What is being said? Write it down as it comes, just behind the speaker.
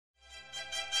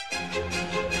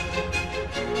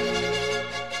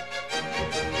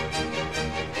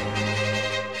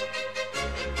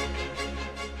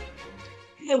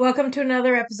Hey, welcome to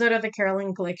another episode of the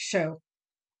Caroline Glick Show.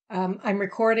 I'm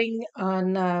recording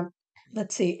on,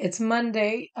 it's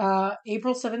Monday,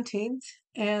 April 17th,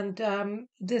 and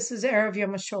this is Erev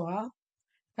Yom HaShoah,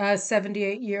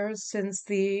 78 years since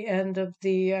the end of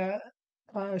the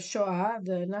Shoah,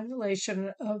 the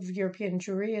annihilation of European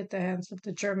Jewry at the hands of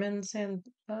the Germans and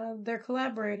their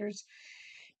collaborators.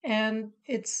 And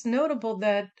it's notable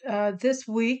that this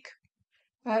week,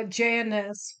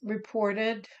 JNS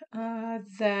reported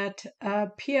that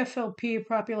PFLP,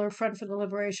 Popular Front for the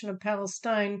Liberation of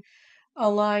Palestine,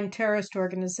 aligned terrorist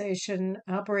organization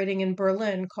operating in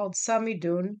Berlin called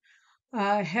Samidun,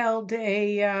 held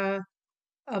a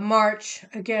march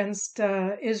against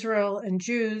Israel and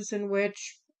Jews in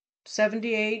which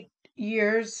 78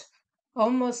 years,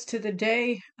 almost to the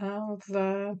day of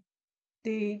the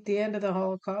end of the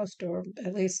Holocaust, or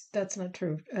at least that's not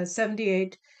true,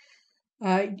 78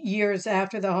 years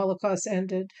after the Holocaust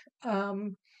ended,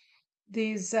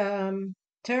 these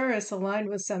terrorists aligned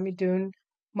with Samidun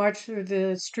marched through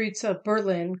the streets of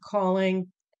Berlin calling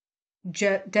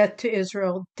death to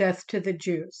Israel, death to the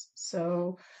Jews.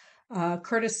 So,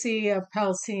 courtesy of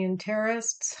Palestinian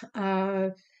terrorists,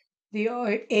 the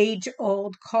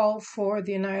age-old call for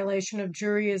the annihilation of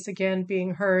Jewry is again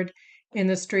being heard in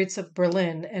the streets of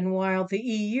Berlin. And while the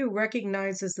EU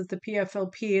recognizes that the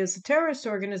PFLP is a terrorist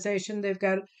organization, they've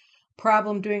got a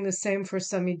problem doing the same for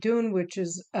Samidun, which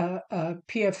is a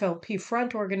PFLP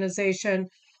front organization.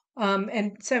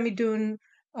 And Samidun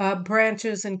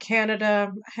branches in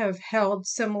Canada have held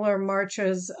similar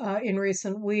marches in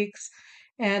recent weeks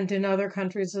and in other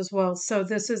countries as well. So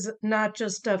this is not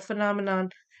just a phenomenon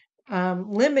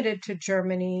limited to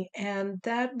Germany. And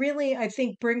that really, I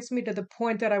think, brings me to the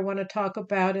point that I want to talk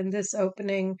about in this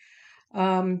opening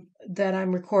that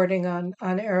I'm recording on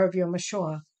Erev Yom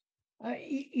HaShoah.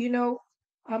 I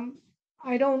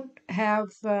don't have,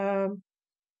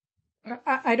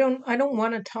 I don't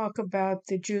want to talk about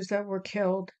the Jews that were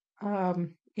killed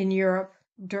in Europe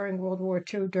during World War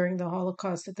II, during the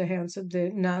Holocaust at the hands of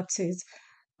the Nazis.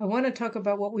 I want to talk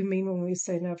about what we mean when we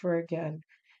say never again.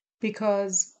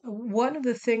 Because one of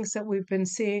the things that we've been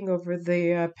seeing over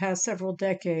the past several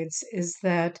decades is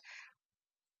that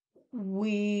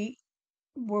we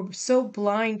were so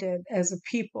blinded as a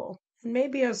people, and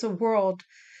maybe as a world,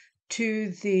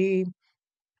 to the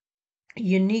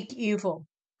unique evil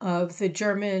of the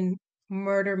German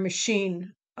murder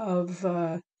machine of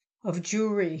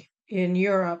Jewry in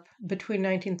Europe between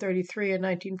 1933 and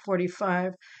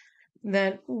 1945,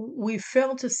 that we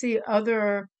fail to see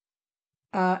other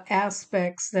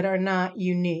aspects that are not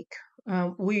unique.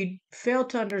 We fail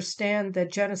to understand that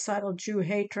genocidal Jew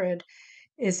hatred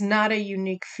is not a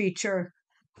unique feature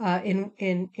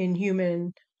in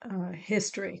human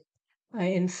history.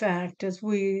 In fact, as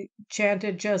we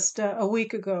chanted just a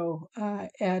week ago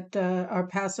at our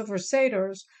Passover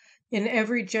Seders, in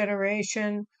every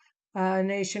generation, a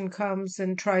nation comes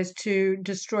and tries to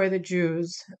destroy the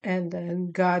Jews, and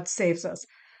then God saves us.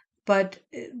 But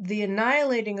the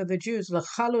annihilating of the Jews,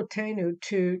 l'chalotenu,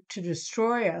 to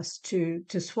destroy us, to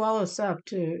swallow us up,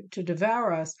 to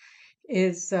devour us,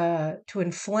 is to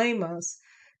inflame us,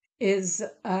 is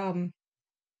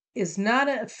not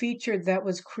a feature that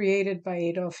was created by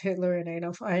Adolf Hitler and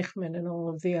Adolf Eichmann and all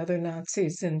of the other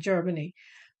Nazis in Germany.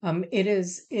 It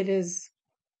is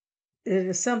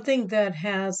something that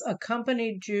has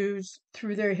accompanied Jews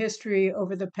through their history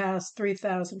over the past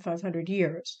 3,500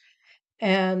 years.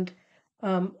 And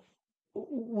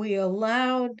we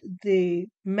allowed the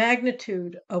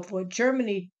magnitude of what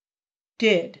Germany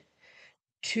did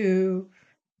to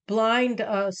blind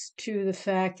us to the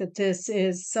fact that this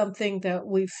is something that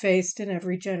we've faced in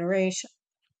every generation.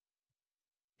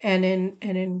 And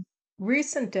in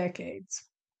recent decades,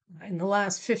 in the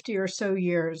last 50 or so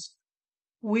years,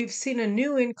 we've seen a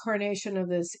new incarnation of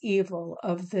this evil,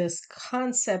 of this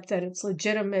concept that it's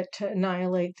legitimate to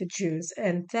annihilate the Jews.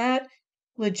 And that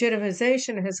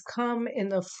legitimization has come in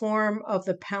the form of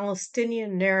the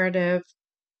Palestinian narrative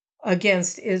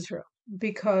against Israel.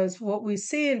 Because what we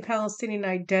see in Palestinian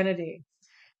identity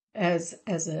as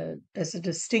a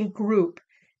distinct group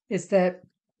is that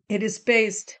it is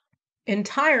based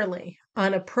entirely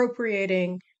on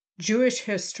appropriating Jewish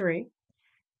history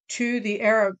to the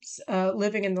Arabs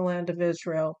living in the land of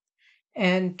Israel,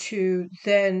 and to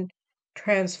then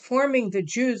transforming the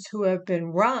Jews who have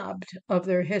been robbed of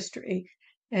their history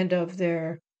and of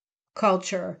their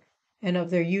culture and of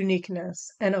their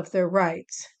uniqueness and of their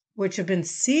rights, which have been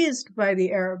seized by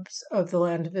the Arabs of the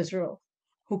land of Israel,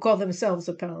 who call themselves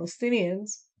the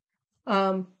Palestinians,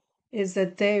 is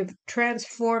that they've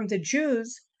transformed the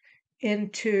Jews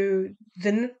into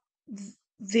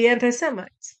the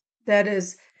anti-Semites. That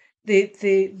is,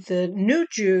 the new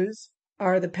Jews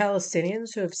are the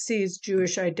Palestinians who have seized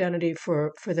Jewish identity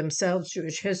for themselves,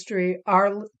 Jewish history,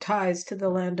 our ties to the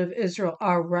land of Israel,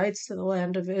 our rights to the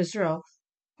land of Israel,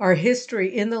 our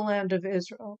history in the land of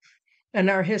Israel, and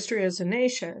our history as a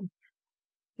nation.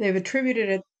 They've attributed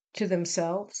it to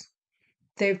themselves.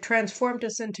 They've transformed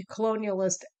us into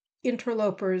colonialist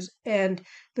interlopers and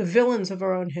the villains of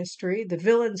our own history, the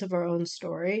villains of our own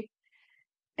story.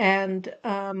 And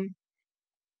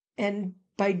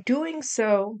by doing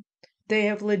so, they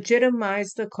have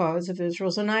legitimized the cause of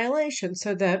Israel's annihilation.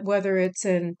 So that whether it's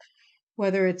in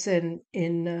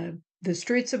the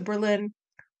streets of Berlin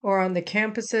or on the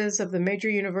campuses of the major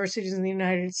universities in the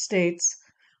United States,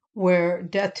 where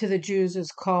death to the Jews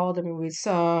is called. I mean, we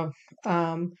saw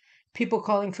people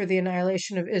calling for the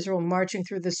annihilation of Israel marching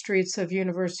through the streets of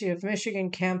University of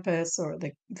Michigan campus, or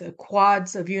the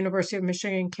quads of University of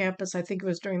Michigan campus. I think it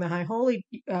was during the High Holy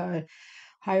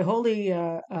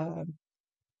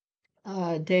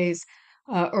days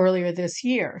earlier this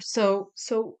year. So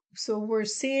we're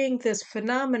seeing this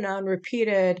phenomenon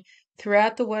repeated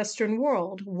throughout the Western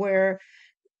world, where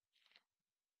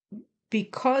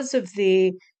because of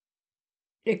the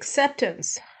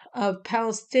acceptance of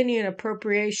Palestinian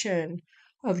appropriation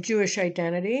of Jewish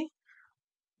identity,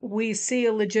 we see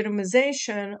a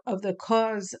legitimization of the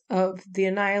cause of the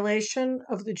annihilation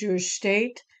of the Jewish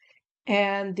state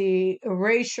and the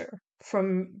erasure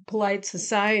from polite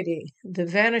society, the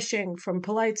vanishing from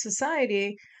polite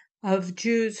society of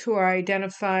Jews who are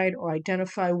identified or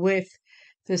identify with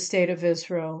the state of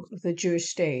Israel, the Jewish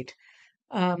state.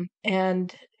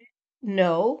 And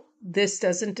no, this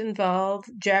doesn't involve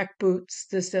jackboots.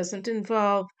 This doesn't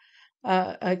involve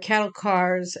cattle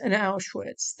cars and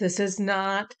Auschwitz. This is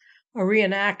not a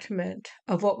reenactment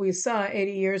of what we saw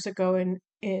 80 years ago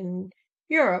in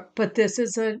Europe, but this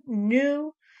is a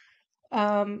new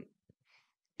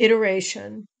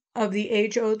iteration of the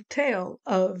age-old tale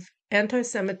of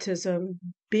anti-Semitism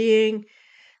being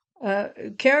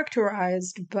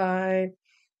characterized by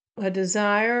a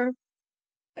desire,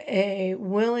 a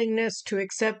willingness to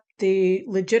accept the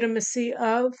legitimacy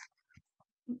of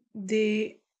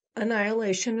the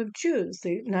annihilation of Jews,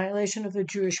 the annihilation of the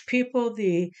Jewish people,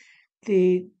 the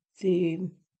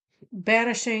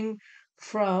banishing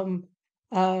from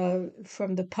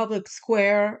the public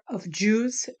square of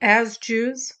Jews as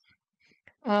Jews,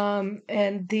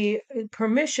 and the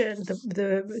permission,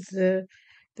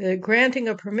 the granting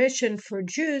of permission for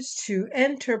Jews to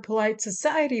enter polite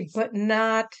society, but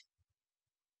not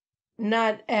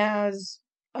as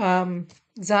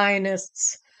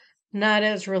Zionists, not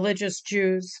as religious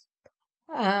Jews,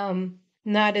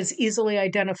 not as easily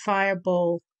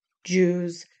identifiable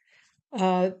Jews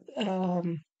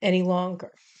any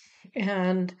longer.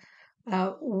 And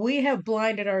we have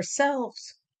blinded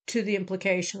ourselves to the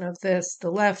implication of this. The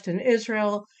left in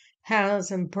Israel has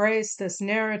embraced this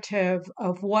narrative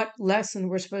of what lesson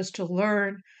we're supposed to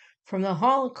learn from the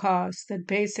Holocaust that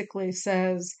basically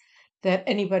says that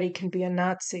anybody can be a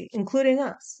Nazi, including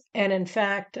us. And in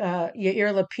fact,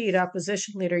 Yair Lapid,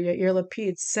 opposition leader Yair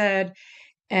Lapid, said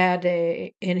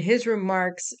in his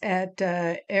remarks at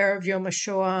Erev Yom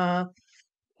HaShoah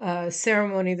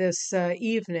ceremony this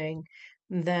evening,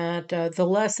 that the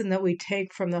lesson that we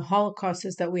take from the Holocaust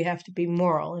is that we have to be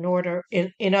moral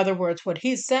in other words, what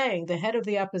he's saying, the head of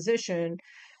the opposition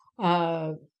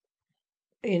in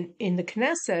the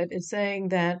Knesset is saying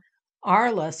that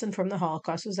our lesson from the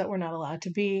Holocaust is that we're not allowed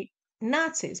to be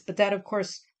Nazis. But that, of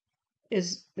course,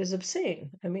 is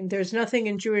obscene. I mean, there's nothing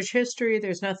in Jewish history,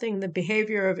 there's nothing in the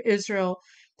behavior of Israel,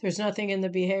 there's nothing in the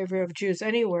behavior of Jews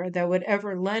anywhere that would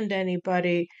ever lend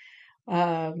anybody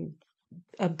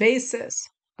a basis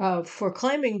for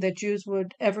claiming that Jews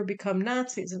would ever become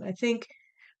Nazis. And I think,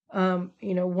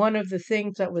 one of the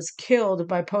things that was killed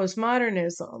by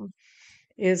postmodernism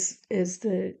is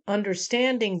the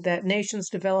understanding that nations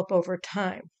develop over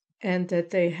time and that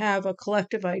they have a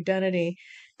collective identity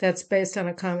that's based on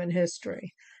a common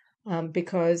history.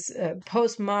 Because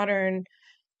postmodern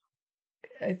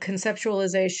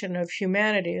conceptualization of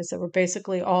humanity is that we're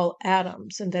basically all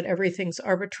atoms and that everything's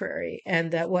arbitrary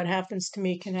and that what happens to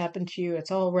me can happen to you.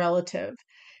 It's all relative.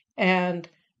 And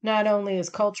not only is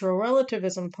cultural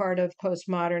relativism part of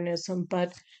postmodernism,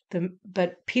 but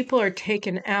people are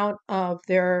taken out of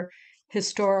their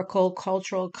historical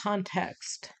cultural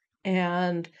context,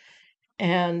 and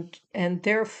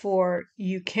therefore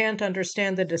you can't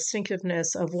understand the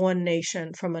distinctiveness of one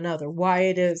nation from another. Why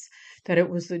it is that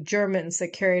it was the Germans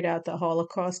that carried out the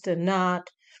Holocaust and not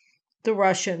the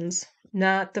Russians,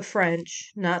 not the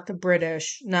French, not the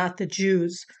British, not the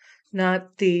Jews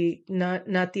not the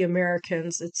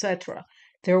Americans, etc.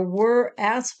 There were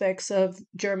aspects of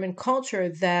German culture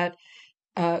that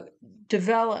uh,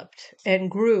 developed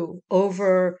and grew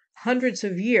over hundreds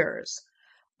of years,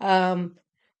 um,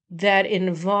 that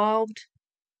involved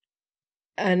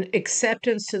an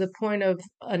acceptance to the point of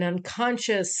an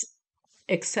unconscious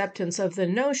acceptance of the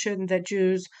notion that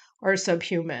Jews are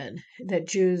subhuman, that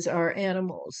Jews are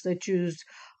animals, that Jews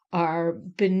are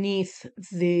beneath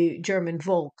the German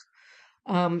Volk.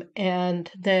 And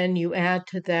then you add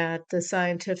to that the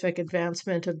scientific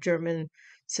advancement of German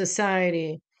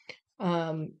society,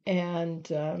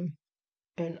 and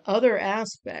other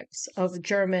aspects of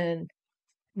German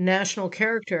national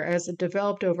character as it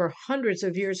developed over hundreds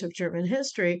of years of German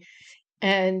history.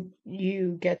 And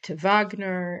you get to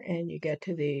Wagner, and you get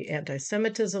to the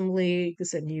anti-Semitism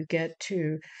leagues, and you get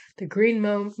to the Green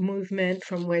movement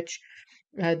from which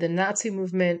the Nazi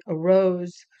movement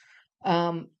arose.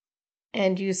 Um,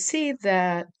 and you see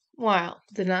that while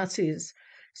the Nazis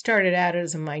started out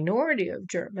as a minority of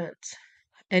Germans,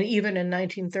 and even in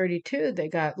 1932, they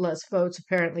got less votes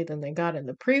apparently than they got in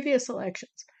the previous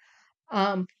elections.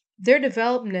 Um, their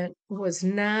development was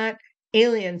not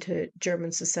alien to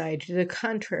German society. To the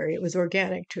contrary, it was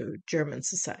organic to German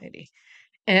society.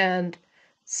 And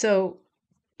so,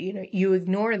 you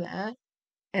ignore that,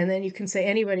 and then you can say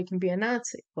anybody can be a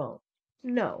Nazi. Well,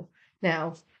 no.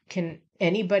 Now, can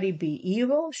anybody be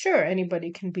evil? Sure,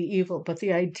 anybody can be evil. But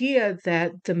the idea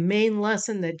that the main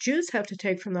lesson that Jews have to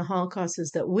take from the Holocaust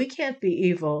is that we can't be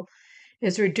evil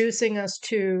is reducing us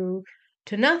to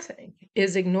nothing,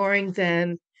 is ignoring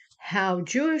then how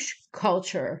Jewish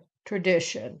culture,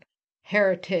 tradition,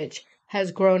 heritage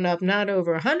has grown up not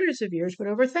over hundreds of years, but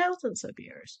over thousands of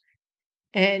years.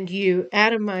 And you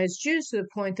atomize Jews to the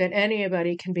point that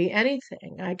anybody can be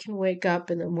anything. I can wake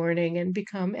up in the morning and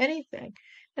become anything.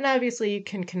 And obviously, you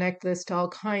can connect this to all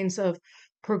kinds of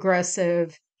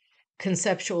progressive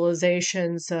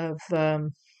conceptualizations of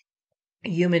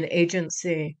human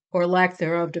agency or lack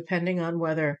thereof, depending on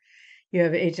whether you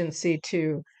have agency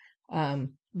to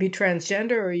be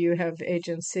transgender or you have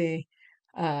agency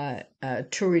to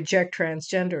reject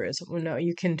transgenderism. Well, no,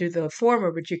 you can do the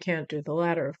former, but you can't do the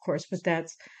latter, of course. But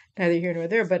that's neither here nor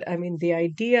there. But I mean, the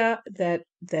idea that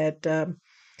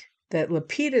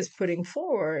Lapid is putting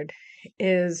forward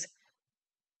is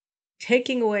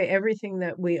taking away everything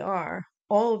that we are,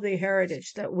 all of the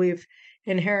heritage that we've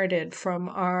inherited from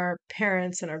our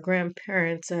parents and our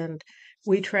grandparents, and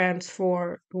we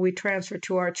transfer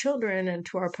to our children and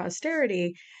to our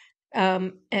posterity,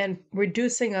 and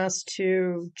reducing us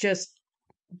to just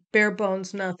bare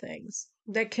bones nothings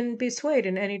that can be swayed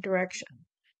in any direction.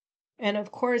 And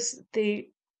of course, the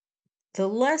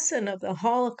lesson of the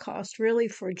Holocaust really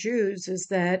for Jews is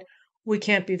that we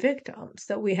can't be victims,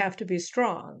 that we have to be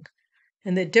strong.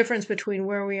 And the difference between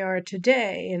where we are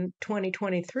today in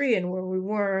 2023 and where we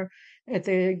were at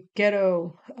the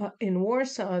ghetto in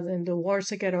Warsaw, in the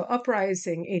Warsaw Ghetto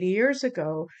Uprising 80 years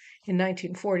ago in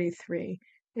 1943,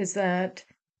 is that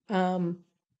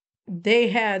they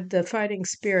had the fighting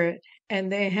spirit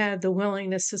and they had the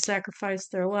willingness to sacrifice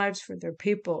their lives for their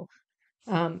people.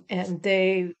 And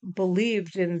they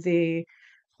believed in the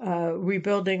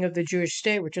rebuilding of the Jewish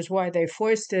state, which is why they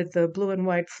foisted the blue and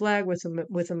white flag with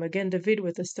a Magen David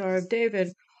with the Star of David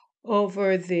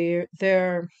over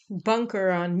their bunker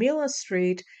on Mila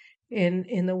Street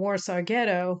in the Warsaw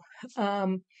Ghetto,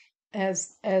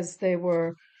 as they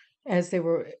were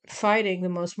fighting the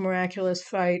most miraculous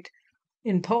fight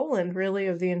in Poland, really,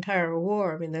 of the entire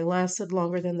war. I mean, they lasted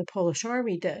longer than the Polish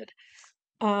army did.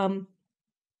 But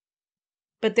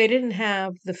they didn't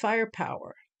have the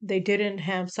firepower. They didn't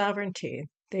have sovereignty.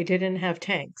 They didn't have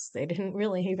tanks. They didn't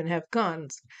really even have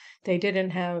guns. They didn't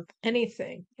have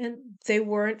anything. And they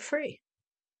weren't free.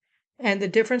 And the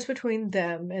difference between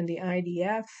them and the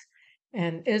IDF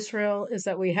and Israel is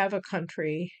that we have a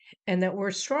country and that we're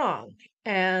strong.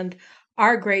 And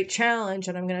our great challenge,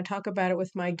 and I'm going to talk about it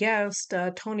with my guest,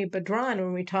 Tony Badran,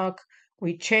 when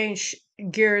we change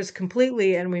gears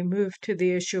completely and we move to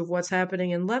the issue of what's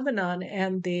happening in Lebanon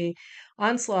and the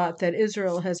onslaught that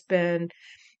Israel has been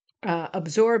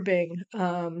absorbing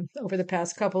over the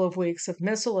past couple of weeks of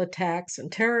missile attacks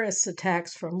and terrorist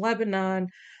attacks from Lebanon,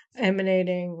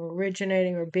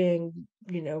 originating, or being,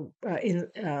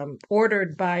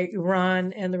 ordered by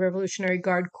Iran and the Revolutionary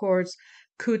Guard Corps'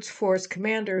 Quds Force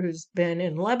commander, who's been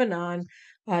in Lebanon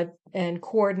and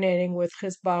coordinating with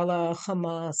Hezbollah,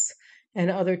 Hamas, and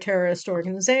other terrorist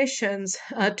organizations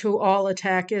to all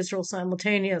attack Israel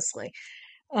simultaneously.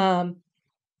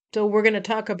 So we're going to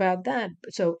talk about that.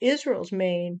 So Israel's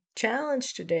main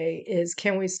challenge today is,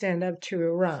 can we stand up to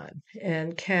Iran?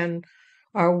 And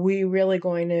are we really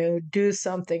going to do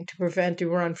something to prevent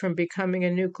Iran from becoming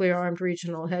a nuclear armed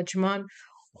regional hegemon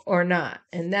or not?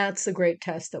 And that's the great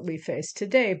test that we face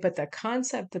today. But the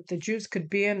concept that the Jews could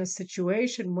be in a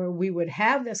situation where we would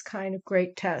have this kind of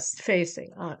great test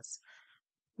facing us,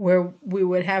 where we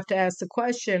would have to ask the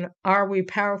question, are we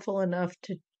powerful enough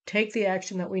to take the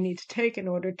action that we need to take in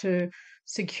order to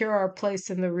secure our place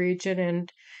in the region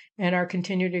and our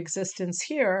continued existence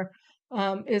here,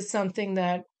 is something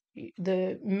that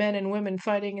the men and women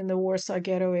fighting in the Warsaw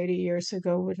Ghetto 80 years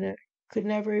ago could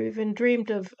never even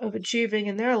dreamed of achieving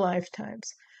in their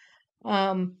lifetimes.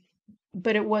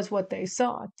 But it was what they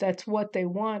saw. That's what they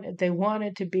wanted. They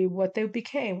wanted to be what they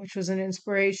became, which was an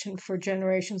inspiration for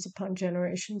generations upon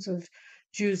generations of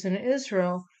Jews in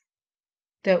Israel,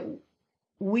 that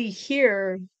we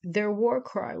hear their war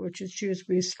cry, which is Jews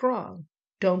be strong,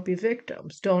 don't be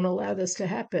victims, don't allow this to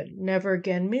happen, never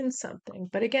again means something.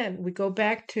 But again, we go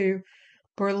back to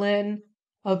Berlin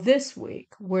of this week,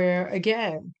 where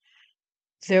again,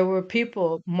 there were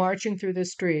people marching through the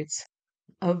streets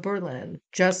of Berlin,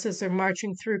 just as they're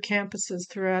marching through campuses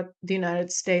throughout the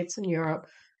United States and Europe,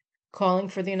 calling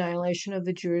for the annihilation of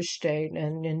the Jewish state.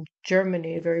 And in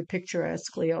Germany, very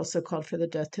picturesquely, also called for the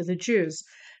death to the Jews.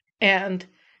 And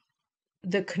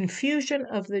the confusion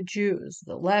of the Jews,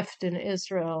 the left in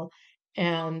Israel,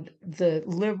 and the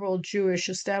liberal Jewish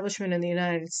establishment in the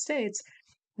United States,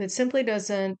 that simply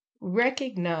doesn't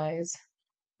recognize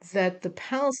that the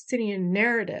Palestinian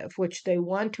narrative, which they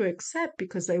want to accept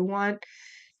because they want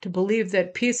to believe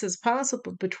that peace is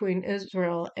possible between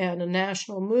Israel and a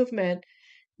national movement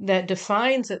that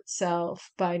defines itself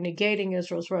by negating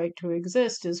Israel's right to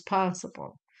exist, is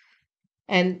possible.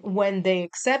 And when they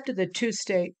accepted the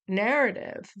two-state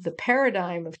narrative, the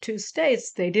paradigm of two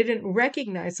states, they didn't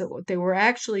recognize that what they were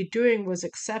actually doing was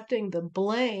accepting the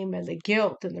blame and the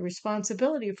guilt and the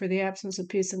responsibility for the absence of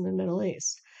peace in the Middle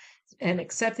East, and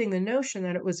accepting the notion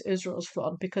that it was Israel's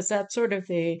fault, because that's sort of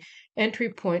the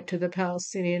entry point to the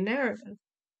Palestinian narrative.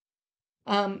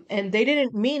 And they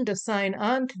didn't mean to sign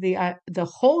on to the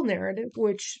whole narrative,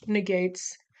 which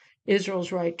negates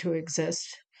Israel's right to exist.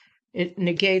 It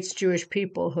negates Jewish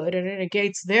peoplehood, and it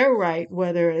negates their right,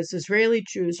 whether as Israeli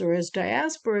Jews or as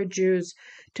diaspora Jews,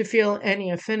 to feel any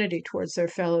affinity towards their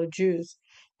fellow Jews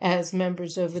as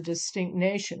members of a distinct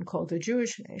nation called the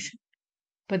Jewish nation.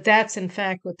 But that's in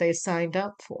fact what they signed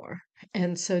up for.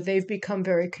 And so they've become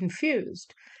very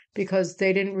confused because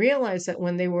they didn't realize that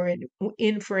when they were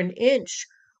in for an inch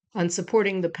on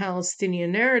supporting the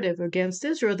Palestinian narrative against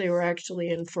Israel, they were actually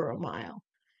in for a mile.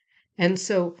 And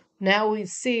so now we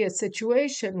see a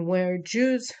situation where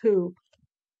Jews who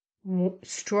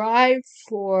strive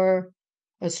for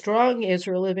a strong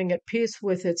Israel living at peace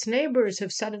with its neighbors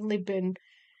have suddenly been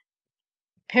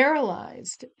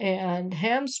paralyzed and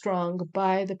hamstrung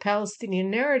by the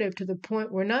Palestinian narrative, to the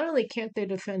point where not only can't they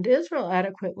defend Israel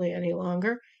adequately any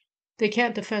longer, they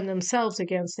can't defend themselves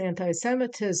against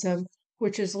anti-Semitism,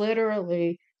 which is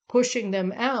literally pushing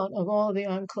them out of all the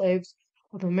enclaves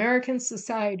of American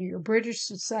society or British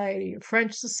society or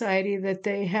French society that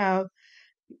they have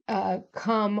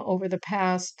come over the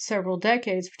past several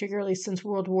decades, particularly since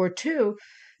World War II,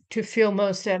 to feel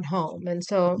most at home. And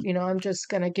so, I'm just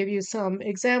going to give you some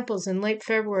examples. In late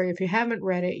February, if you haven't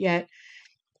read it yet,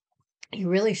 you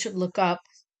really should look up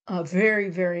a very,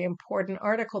 very important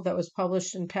article that was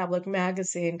published in Tablet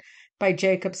Magazine by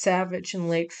Jacob Savage in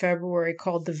late February,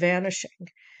 called The Vanishing.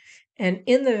 And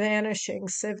in The Vanishing,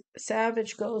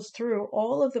 Savage goes through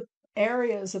all of the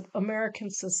areas of American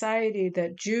society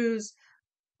that Jews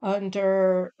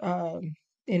under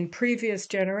in previous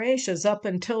generations, up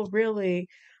until really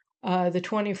the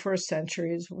 21st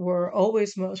centuries, were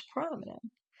always most prominent.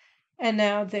 And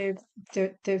now they've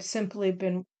simply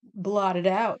been blotted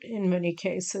out in many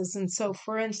cases. And so,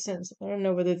 for instance, I don't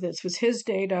know whether this was his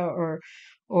data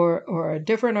or a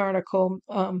different article,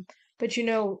 but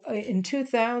in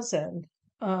 2000,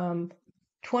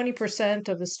 20%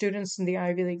 of the students in the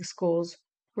Ivy League schools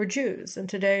were Jews, and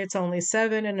today it's only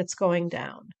 7%, and it's going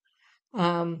down.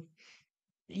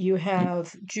 You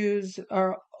have Jews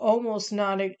are almost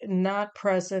not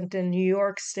present in New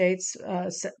York State's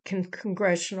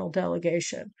congressional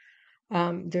delegation.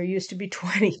 There used to be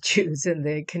 20 Jews in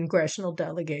the congressional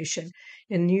delegation.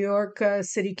 In New York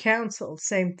City Council,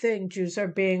 same thing. Jews are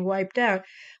being wiped out.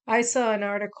 I saw an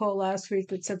article last week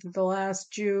that said that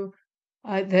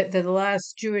the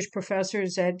last Jewish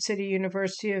professors at City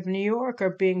University of New York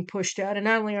are being pushed out. And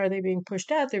not only are they being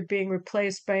pushed out, they're being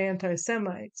replaced by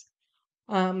anti-Semites.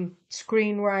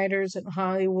 Screenwriters in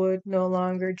Hollywood no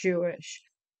longer Jewish.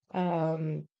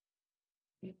 Um,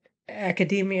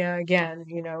 Academia again,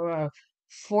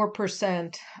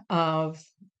 4% of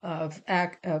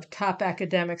top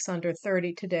academics under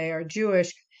 30 today are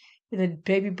Jewish. In the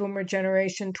baby boomer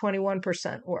generation,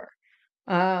 21% were.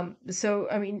 So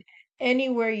I mean,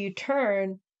 anywhere you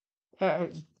turn,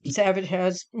 Savage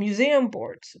has museum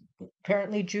boards.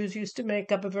 Apparently, Jews used to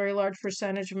make up a very large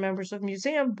percentage of members of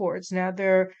museum boards. Now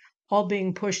they're all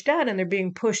being pushed out, and they're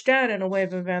being pushed out in a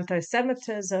wave of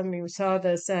anti-Semitism. You saw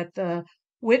this at the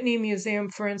Whitney Museum,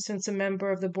 for instance. A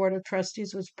member of the board of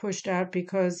trustees was pushed out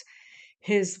because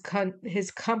his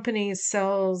company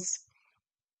sells,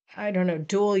 I don't know,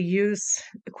 dual use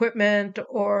equipment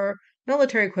or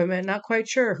military equipment, not quite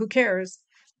sure, who cares,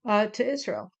 to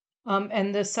Israel.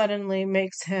 And this suddenly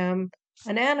makes him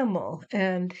an animal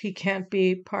and he can't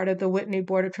be part of the Whitney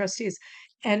Board of Trustees.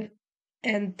 And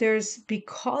there's,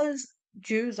 because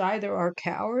Jews either are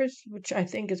cowards, which I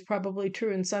think is probably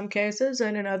true in some cases,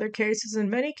 and in other cases, in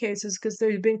many cases, because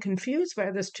they've been confused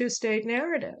by this two-state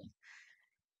narrative.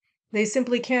 They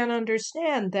simply can't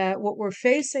understand that what we're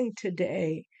facing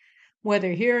today,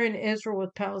 whether here in Israel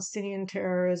with Palestinian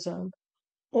terrorism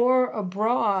or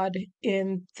abroad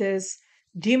in this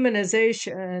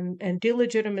demonization and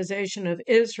delegitimization of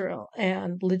Israel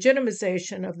and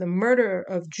legitimization of the murder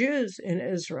of Jews in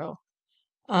Israel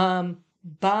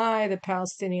by the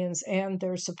Palestinians and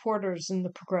their supporters in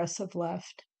the progressive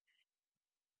left,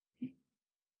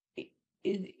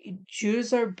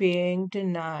 Jews are being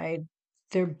denied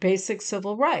their basic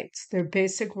civil rights, their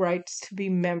basic rights to be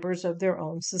members of their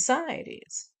own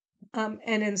societies. And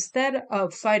instead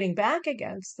of fighting back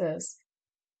against this,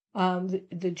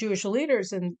 the Jewish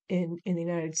leaders in the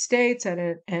United States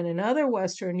and in other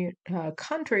Western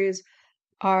countries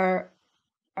are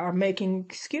making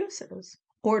excuses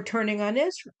or turning on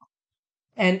Israel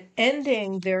and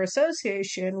ending their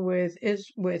association with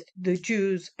the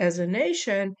Jews as a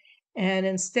nation, and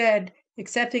instead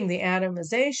accepting the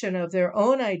atomization of their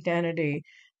own identity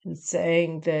and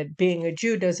saying that being a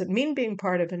Jew doesn't mean being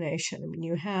part of a nation. I mean,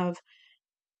 you have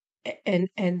and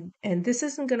this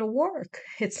isn't going to work.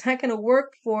 It's not going to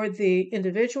work for the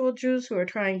individual Jews who are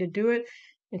trying to do it.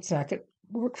 It's not going to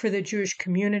work for the Jewish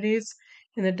communities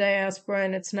in the diaspora,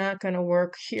 and it's not going to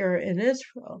work here in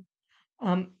Israel.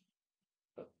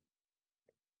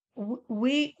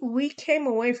 We came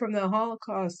away from the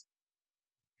Holocaust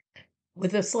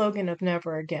with the slogan of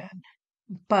never again.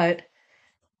 But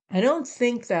I don't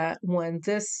think that when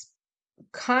this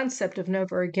concept of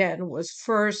never again was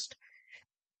first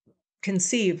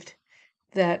conceived,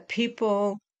 that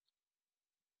people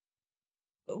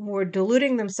were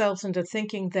deluding themselves into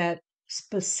thinking that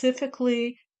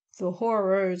specifically the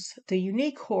horrors, the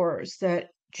unique horrors that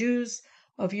Jews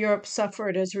of Europe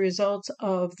suffered as a result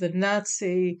of the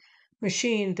Nazi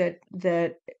machine that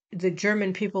the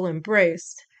German people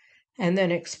embraced and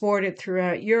then exported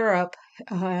throughout Europe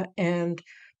and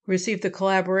received the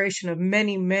collaboration of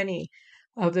many, many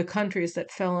of the countries that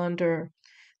fell under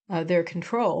their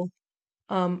control.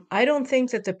 I don't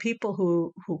think that the people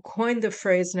who coined the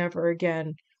phrase never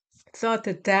again thought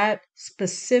that that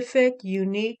specific,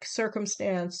 unique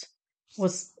circumstance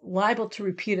was liable to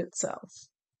repeat itself.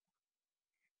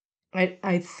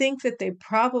 I think that they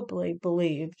probably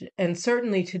believed, and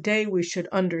certainly today we should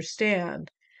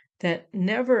understand, that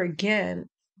never again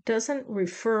doesn't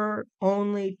refer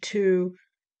only to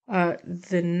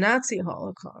the Nazi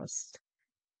Holocaust.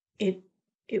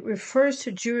 It refers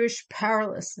to Jewish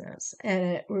powerlessness, and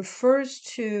it refers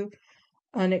to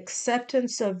an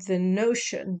acceptance of the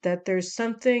notion that there's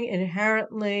something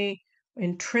inherently,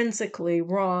 intrinsically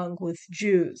wrong with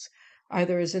Jews,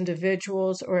 either as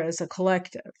individuals or as a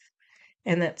collective.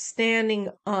 And that standing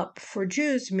up for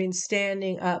Jews means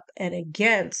standing up and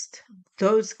against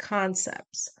those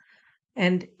concepts.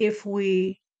 And if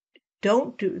we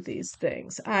don't do these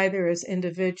things, either as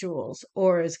individuals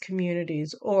or as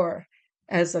communities or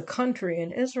as a country,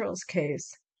 in Israel's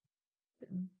case,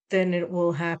 then it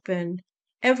will happen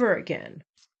ever again.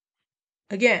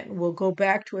 Again, we'll go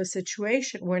back to a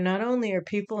situation where not only are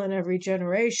people in every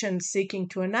generation seeking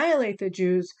to annihilate the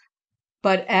Jews,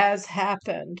 but as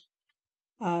happened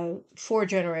 4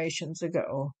 generations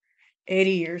ago,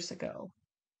 80 years ago,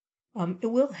 it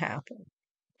will happen.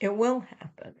 It will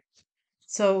happen.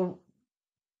 So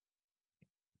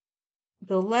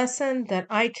the lesson that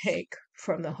I take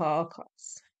from the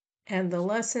Holocaust, and the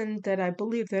lesson that I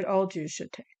believe that all Jews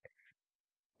should take,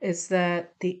 is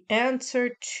that the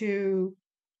answer to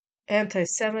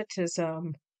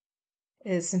anti-Semitism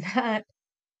is not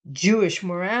Jewish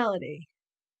morality.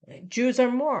 Jews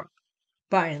are moral.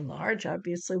 by and large.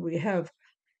 Obviously, we have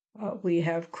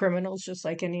criminals just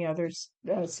like any other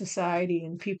society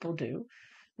and people do.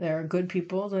 There are good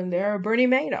people and there are Bernie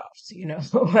Madoffs,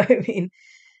 I mean,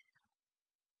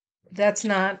 that's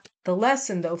not the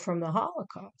lesson, though, from the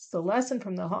Holocaust. The lesson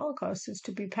from the Holocaust is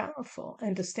to be powerful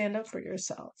and to stand up for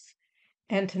yourself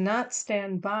and to not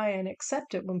stand by and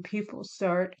accept it when people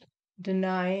start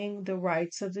denying the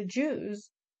rights of the Jews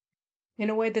in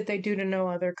a way that they do to no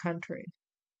other country.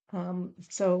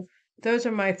 So those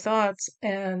are my thoughts.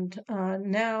 And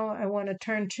now I want to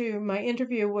turn to my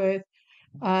interview with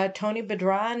Tony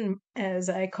Badran, as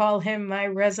I call him, my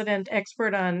resident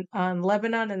expert on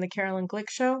Lebanon and the Caroline Glick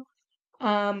Show.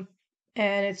 And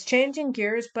it's changing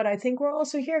gears, but I think we're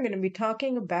also here going to be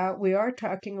talking about,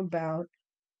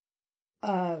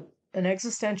 an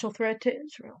existential threat to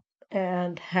Israel.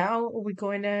 And how are we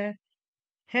going to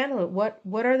handle it?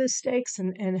 What are the stakes,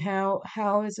 and how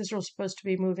is Israel supposed to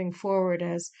be moving forward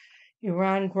as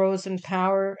Iran grows in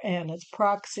power and its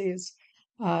proxies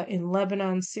in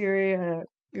Lebanon, Syria,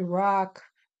 Iraq,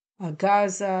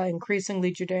 Gaza,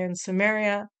 increasingly Judea and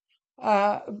Samaria,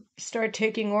 start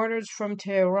taking orders from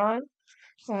Tehran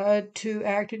to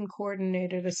act in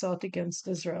coordinated assault against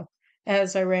Israel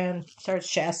as Iran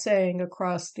starts chasseing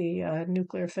across the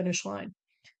nuclear finish line.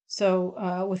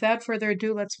 So without further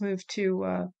ado, let's move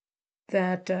to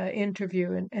that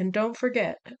interview. And don't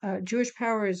forget, Jewish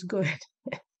power is good.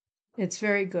 It's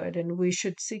very good, and we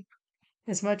should seek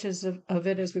as much of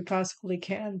it as we possibly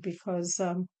can, because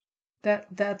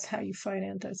that's how you fight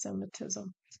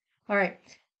anti-Semitism. All right,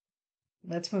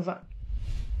 let's move on.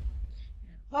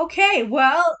 Okay,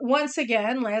 well, once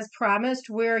again, as promised,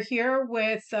 we're here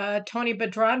with Tony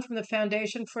Badran from the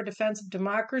Foundation for Defense of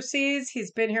Democracies.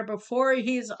 He's been here before.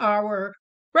 He's our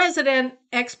resident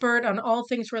expert on all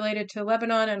things related to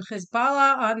Lebanon and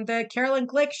Hezbollah on the Caroline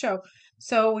Glick Show.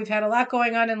 So we've had a lot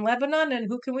going on in Lebanon, and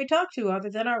who can we talk to other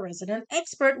than our resident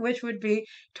expert, which would be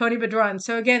Tony Badran.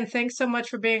 So again, thanks so much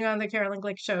for being on the Caroline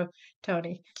Glick Show,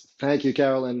 Tony. Thank you,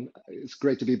 Carolyn. It's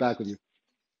great to be back with you.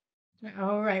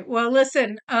 All right. Well,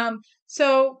 listen,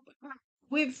 so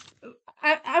we've,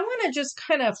 I want to just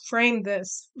kind of frame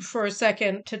this for a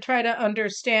second to try to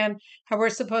understand how we're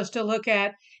supposed to look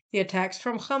at the attacks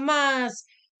from Hamas,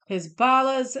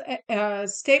 Hezbollah's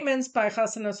statements by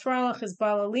Hassan Nasrallah,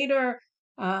 Hezbollah leader,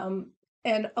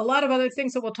 and a lot of other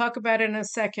things that we'll talk about in a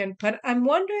second. But I'm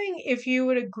wondering if you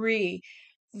would agree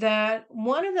that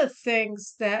one of the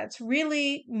things that's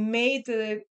really made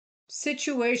the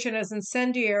situation as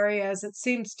incendiary as it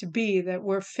seems to be, that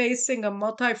we're facing a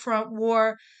multi-front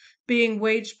war being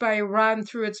waged by Iran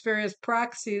through its various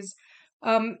proxies,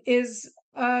 is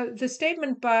the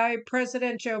statement by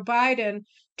President Joe Biden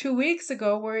 2 weeks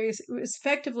ago, where he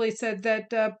effectively said that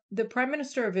the Prime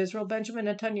Minister of Israel, Benjamin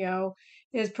Netanyahu,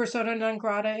 is persona non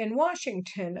grata in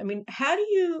Washington. I mean, how do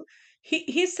you?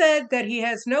 He said that he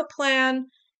has no plan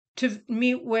to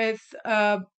meet with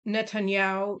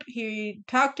Netanyahu. He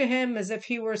talked to him as if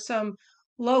he were some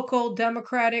local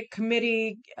Democratic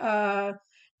committee,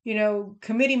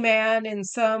 committee man in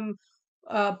some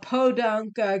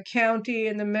podunk county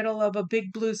in the middle of a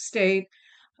big blue state.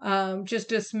 Just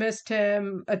dismissed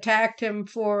him, attacked him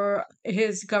for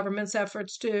his government's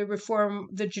efforts to reform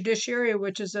the judiciary,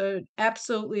 which is an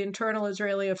absolutely internal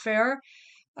Israeli affair.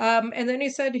 And then he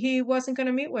said he wasn't going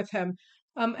to meet with him.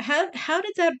 How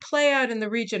did that play out in the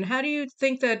region? How do you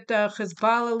think that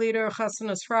Hezbollah leader Hassan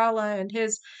Nasrallah and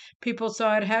his people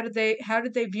saw it? How did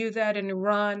they view that in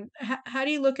Iran? How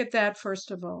do you look at that, first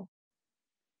of all?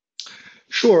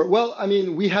 Sure. Well, I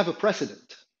mean, we have a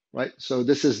precedent, right? So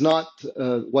this is not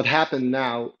what happened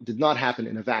now did not happen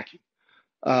in a vacuum.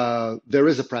 There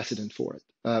is a precedent for it.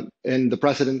 And the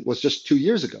precedent was just 2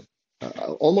 years ago,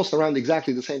 almost around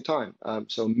exactly the same time.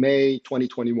 So May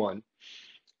 2021.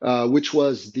 Which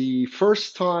was the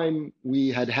first time we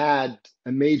had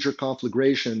a major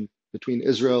conflagration between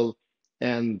Israel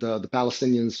and the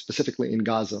Palestinians, specifically in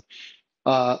Gaza,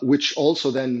 which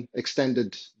also then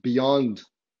extended beyond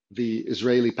the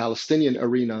Israeli-Palestinian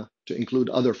arena to include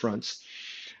other fronts.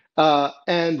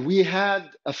 And we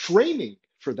had a framing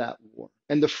for that war.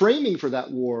 And the framing for that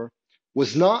war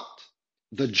was not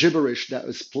the gibberish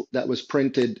that was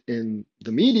printed in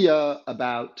the media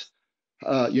about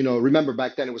remember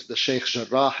back then it was the Sheikh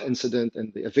Jarrah incident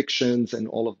and the evictions and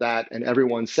all of that. And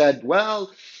everyone said,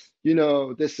 well,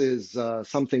 this is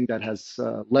something that has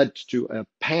led to a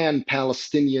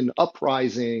pan-Palestinian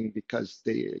uprising because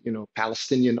the,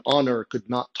 Palestinian honor could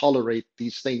not tolerate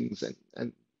these things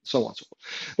and so on and so forth.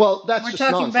 Well, that's We're just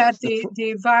talking nonsense. about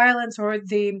the violence or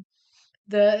the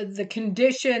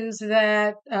conditions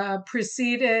that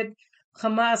preceded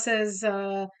Hamas's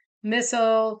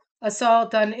missile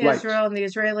assault on Right. Israel and the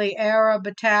Israeli Arab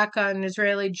attack on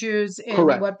Israeli Jews in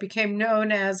Correct. what became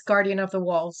known as Guardian of the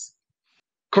Walls.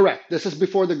 Correct. This is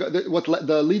before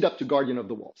the lead up to Guardian of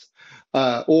the Walls,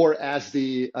 or as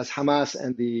Hamas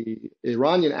and the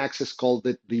Iranian axis called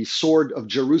it, the Sword of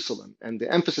Jerusalem. And the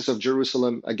emphasis of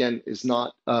Jerusalem again is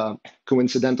not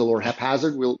coincidental or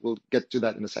haphazard. We'll get to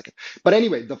that in a second. But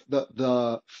anyway,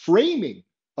 the framing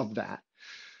of that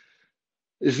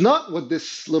is not what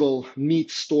this little neat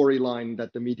storyline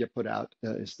that the media put out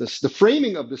is. The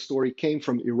framing of the story came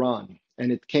from Iran, and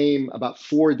it came about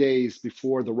 4 days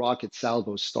before the rocket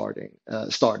salvos started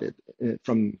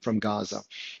from Gaza,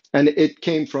 and it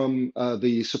came from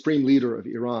the supreme leader of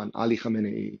Iran, Ali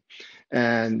Khamenei,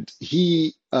 and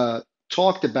he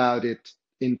talked about it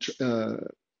in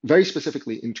very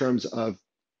specifically in terms of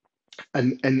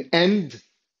an end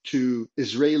to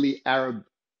Israeli-Arab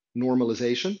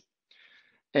normalization,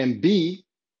 and B,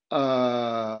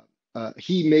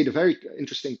 he made a very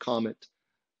interesting comment.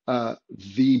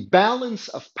 The balance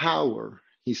of power,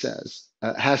 he says,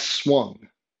 has swung,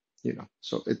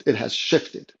 so it has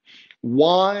shifted.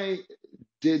 Why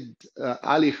did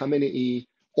Ali Khamenei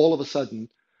all of a sudden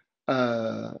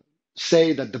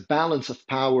say that the balance of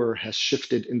power has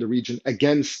shifted in the region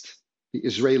against the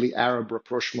Israeli-Arab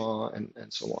rapprochement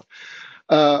and so on?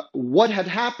 What had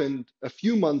happened a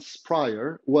few months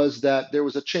prior was that there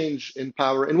was a change in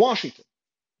power in Washington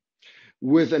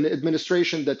with an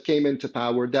administration that came into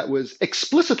power that was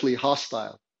explicitly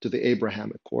hostile to the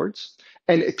Abraham Accords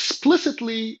and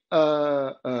explicitly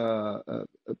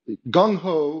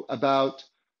gung-ho about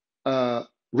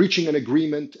reaching an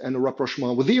agreement and a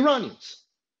rapprochement with the Iranians.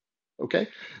 Okay,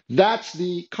 that's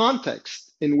the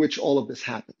context in which all of this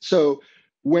happened. So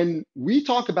when we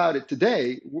talk about it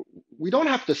today, we don't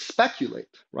have to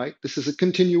speculate, right? This is a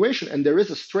continuation, and there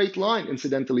is a straight line,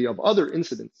 incidentally, of other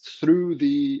incidents through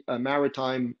the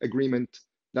maritime agreement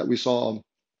that we saw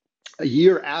a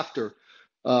year after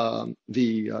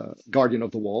the Guardian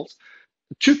of the Walls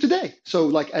to today. So,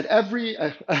 like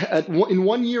in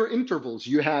 1 year intervals,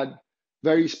 you had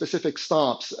very specific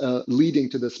stops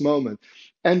leading to this moment,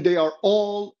 and they are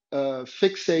all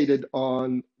fixated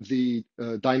on the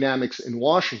dynamics in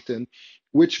Washington,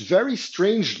 which very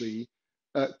strangely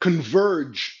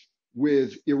converge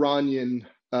with Iranian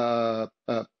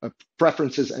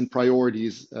preferences and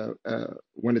priorities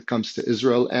when it comes to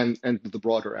Israel and the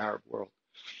broader Arab world.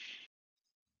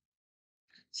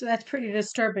 So that's pretty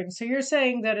disturbing. So you're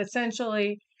saying that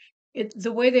essentially,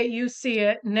 the way that you see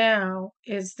it now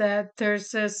is that there's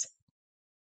this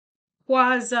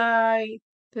quasi,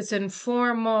 this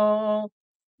informal,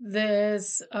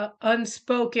 this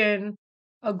unspoken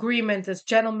agreement, this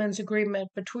gentleman's agreement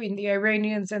between the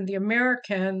Iranians and the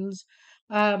Americans,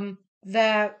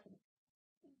 that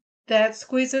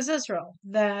squeezes Israel,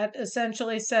 that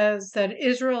essentially says that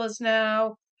Israel is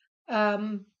now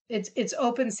it's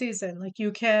open season. Like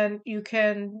you can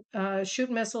shoot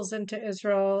missiles into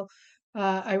Israel.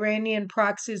 Iranian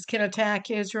proxies can attack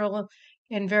Israel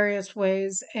in various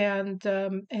ways, and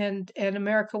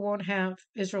America won't have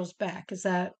Israel's back. Is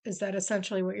that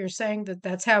essentially what you're saying?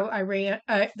 That's how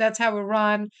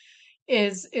Iran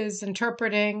is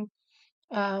interpreting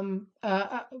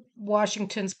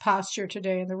Washington's posture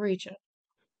today in the region.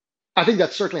 I think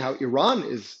that's certainly how Iran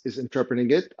is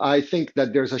interpreting it. I think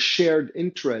that there's a shared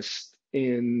interest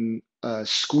in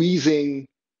squeezing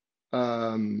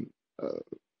an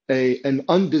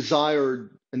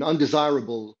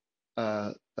undesirable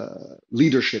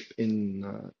leadership in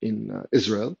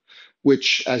Israel,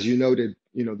 which, as you noted,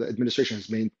 the administration has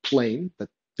made plain that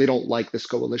they don't like this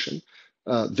coalition.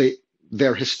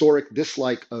 Their historic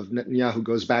dislike of Netanyahu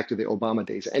goes back to the Obama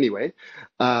days anyway.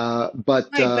 But Right,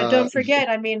 but don't forget,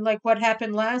 I mean, like what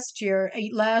happened last year,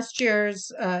 last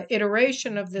year's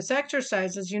iteration of this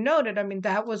exercise, as you noted, I mean,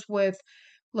 that was with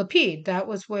Lapid. That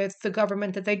was with the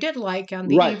government that they did like on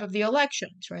the right. eve of the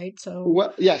elections, right? So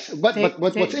Well, yes, but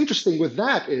what's interesting with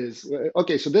that is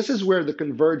okay. So this is where the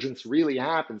convergence really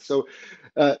happens. So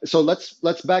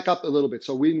let's back up a little bit.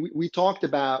 So we talked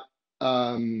about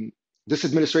this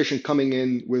administration coming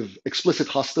in with explicit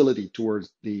hostility towards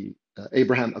the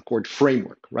Abraham Accord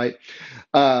framework, right?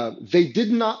 They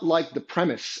did not like the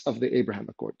premise of the Abraham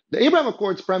Accord. The Abraham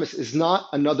Accord's premise is not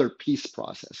another peace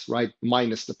process, right?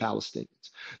 Minus the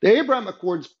Palestinians. The Abraham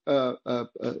Accord's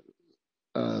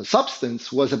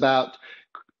substance was about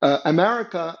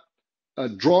America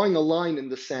drawing a line in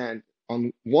the sand.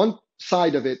 On one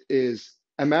side of it is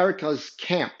America's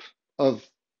camp of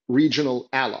regional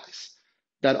allies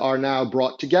that are now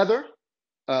brought together.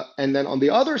 And then on the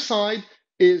other side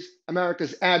is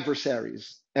America's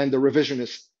adversaries and the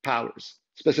revisionist powers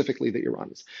specifically the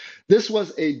Iranians. This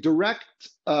was a direct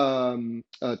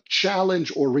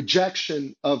challenge or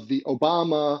rejection of the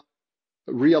Obama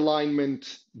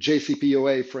realignment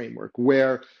JCPOA framework,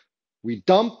 where we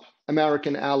dump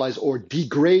American allies or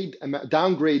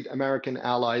downgrade American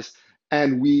allies,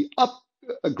 and we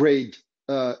upgrade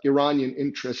Iranian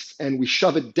interests, and we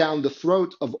shove it down the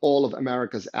throat of all of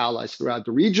America's allies throughout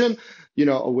the region,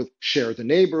 with share the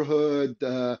neighborhood,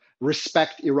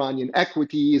 respect Iranian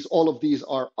equities. All of these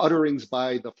are utterings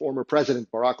by the former President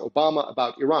Barack Obama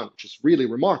about Iran, which is really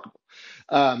remarkable.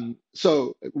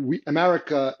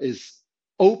 America is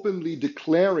openly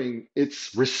declaring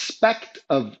its respect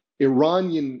of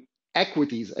Iranian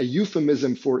equities, a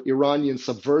euphemism for Iranian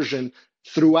subversion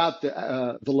throughout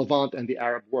the Levant and the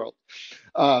Arab world.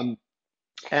 So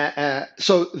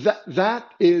that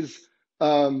is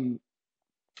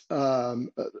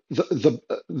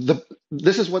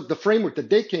this is what the framework that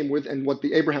they came with and what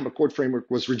the Abraham Accord framework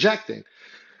was rejecting.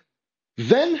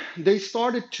 Then they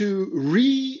started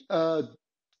to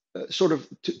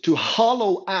to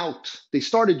hollow out. They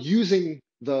started using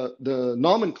the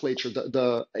nomenclature,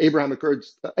 the Abraham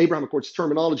Accords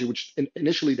terminology, which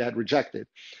initially they had rejected,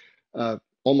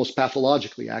 almost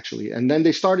pathologically, actually. And then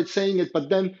they started saying it, but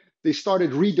then they started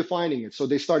redefining it. So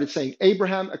they started saying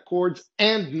Abraham Accords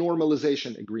and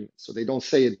normalization agreements. So they don't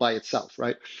say it by itself,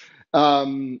 right?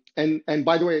 And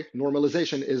by the way,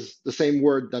 normalization is the same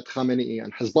word that Khamenei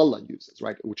and Hezbollah uses,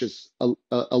 right? Which is a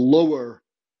lower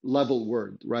level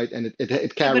word, right? And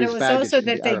it carries but it was baggage also in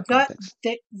that the Arab context.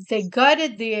 they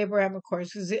gutted the Abraham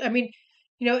Accords. I mean,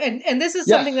 and this is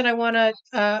Yes. something that I want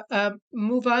to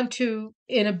move on to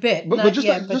in a bit. But Not just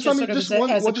yet, but just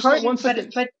sort of as a curtain. one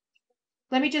second. But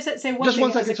let me just say one just thing.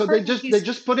 One second. So they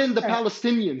just put in the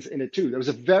Palestinians in it too. There was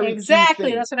a very exactly.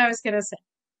 key thing. That's what I was going to say.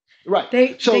 Right.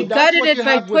 They gutted it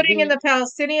by putting in the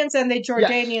Palestinians, and the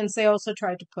Jordanians. Yes. They also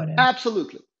tried to put in.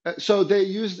 Absolutely. So they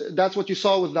used. That's what you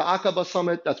saw with the Aqaba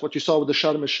summit. That's what you saw with the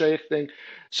Sharm el-Sheikh thing.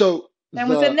 So and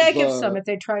with the Negev summit,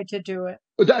 they tried to do it.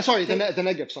 Sorry, the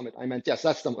Negev summit. I meant yes.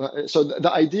 That's the. So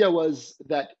the idea was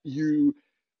that you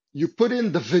put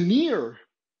in the veneer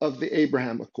of the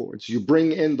Abraham Accords. You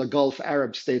bring in the Gulf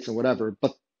Arab states and whatever,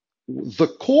 but the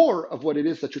core of what it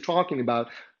is that you're talking about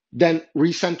then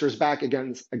recenters back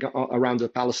around the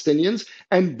Palestinians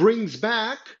and brings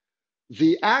back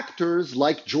the actors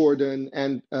like Jordan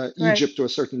and Egypt to a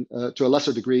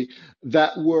lesser degree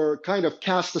that were kind of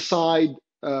cast aside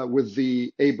with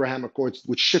the Abraham Accords,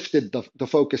 which shifted the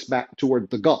focus back toward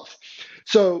the Gulf.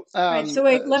 So, so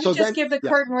wait, let me just give the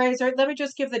curtain raiser. Let me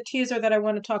just give the teaser that I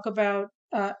want to talk about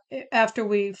after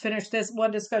we finish this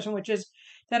one discussion, which is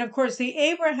that, of course, the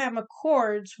Abraham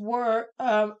Accords were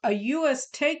a U.S.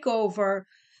 takeover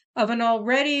of an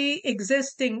already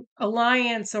existing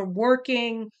alliance or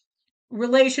working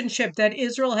relationship that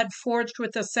Israel had forged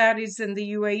with the Saudis and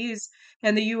the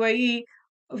UAE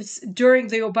during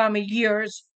the Obama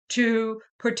years to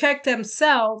protect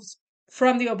themselves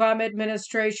from the Obama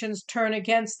administration's turn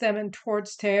against them and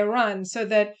towards Tehran. So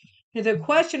that the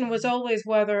question was always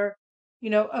whether,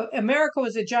 America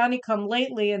was a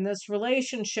Johnny-come-lately in this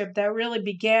relationship that really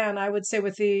began, I would say,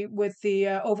 with the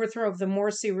overthrow of the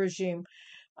Morsi regime,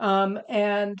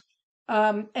 and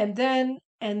then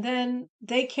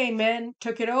they came in,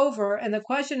 took it over, and the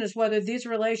question is whether these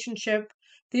relationships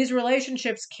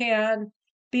can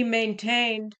be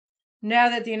maintained now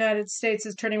that the United States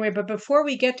is turning away. But before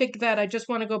we get to that, I just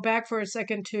want to go back for a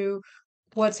second to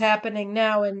what's happening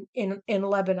now in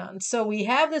Lebanon. So we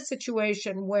have the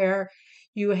situation where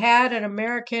you had an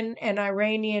American and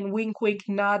Iranian wink, wink,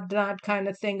 nod, nod kind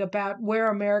of thing about where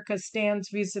America stands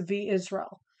vis-a-vis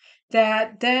Israel.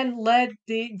 That then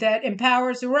that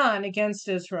empowers Iran against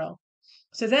Israel.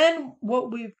 So then what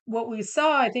we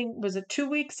saw, I think, was it 2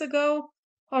 weeks ago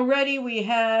already, we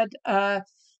had Kahani,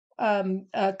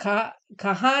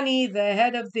 the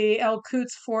head of the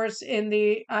Al-Quds force in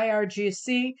the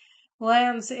IRGC,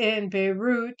 lands in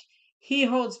Beirut. He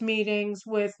holds meetings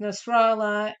with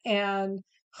Nasrallah and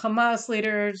Hamas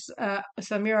leaders,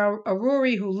 Samir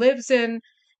Aruri, who lives in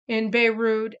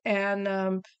Beirut, and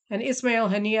Ismail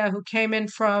Haniyeh, who came in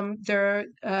from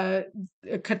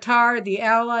Qatar, the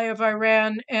ally of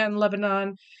Iran and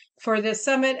Lebanon, for this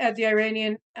summit at the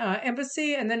Iranian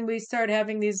embassy. And then we started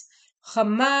having these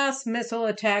Hamas missile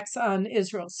attacks on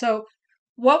Israel. So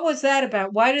what was that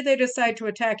about? Why did they decide to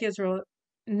attack Israel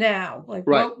now? Like,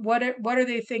 what are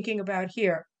they thinking about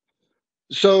here?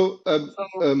 So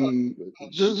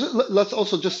let's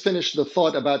also just finish the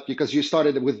thought about, because you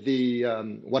started with the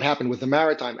what happened with the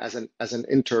maritime as an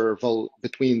interval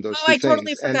between those two things. I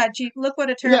totally forgot. Gee, look what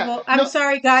a terrible. I'm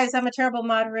sorry, guys. I'm a terrible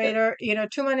moderator.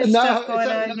 Too much stuff going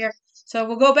on here. So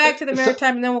we'll go back to the So,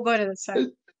 maritime and then we'll go to the side.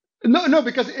 no,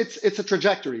 because it's a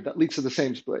trajectory that leads to the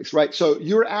same place, right? So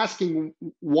you're asking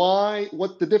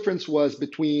what the difference was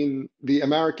between the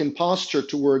American posture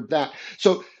toward that.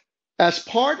 So as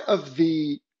part of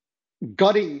the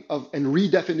gutting of and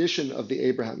redefinition of the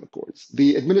Abraham Accords,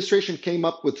 the administration came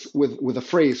up with a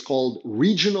phrase called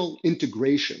regional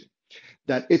integration,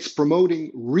 that it's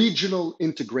promoting regional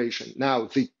integration. Now,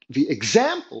 the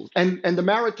example, and the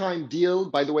maritime deal,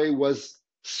 by the way, was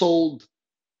sold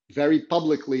very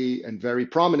publicly and very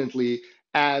prominently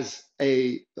as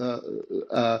the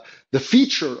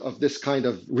feature of this kind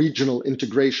of regional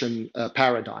integration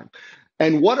paradigm.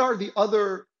 And what are the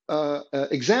other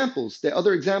examples? The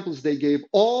other examples they gave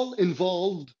all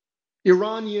involved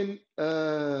Iranian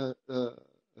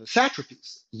satrapies,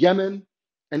 Yemen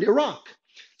and Iraq.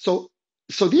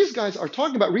 So these guys are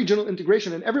talking about regional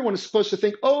integration, and everyone is supposed to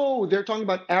think, oh, they're talking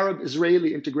about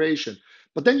Arab-Israeli integration.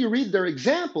 But then you read their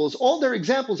examples, all their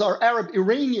examples are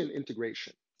Arab-Iranian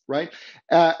integration, right?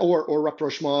 Or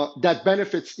rapprochement that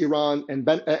benefits Iran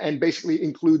and basically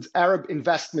includes Arab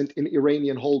investment in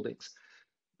Iranian holdings.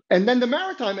 And then the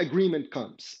maritime agreement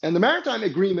comes. And the maritime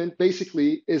agreement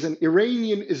basically is an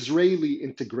Iranian-Israeli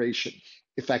integration,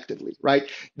 effectively, right?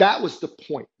 That was the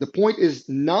point. The point is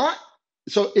not,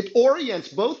 so it orients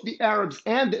both the Arabs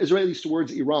and the Israelis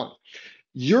towards Iran.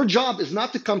 Your job is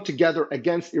not to come together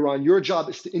against Iran. Your job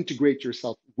is to integrate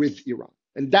yourself with Iran.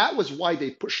 And that was why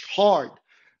they pushed hard.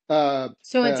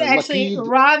 So it's actually Lapid,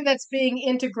 Iran that's being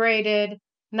integrated,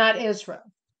 not Israel,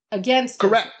 against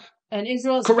correct. Israel. And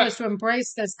Israel is Correct. supposed to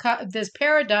embrace this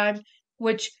paradigm,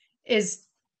 which is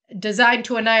designed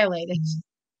to annihilate it.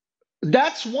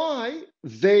 That's why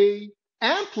they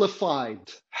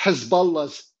amplified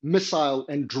Hezbollah's missile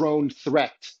and drone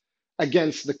threat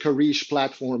against the Karish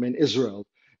platform in Israel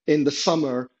in the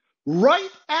summer,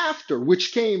 right after,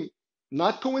 which came,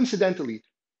 not coincidentally,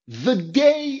 the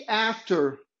day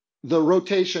after the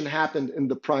rotation happened in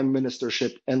the prime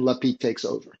ministership and Lapid takes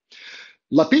over.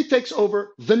 Lapid takes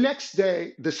over, the next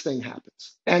day, this thing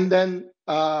happens. And then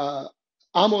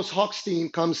Amos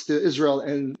Hochstein comes to Israel,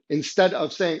 and instead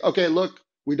of saying, okay, look,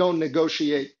 we don't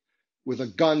negotiate with a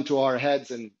gun to our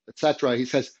heads and etc., he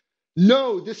says,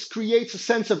 no, this creates a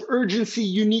sense of urgency.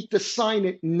 You need to sign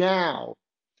it now.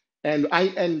 And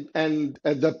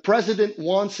the president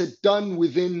wants it done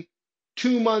within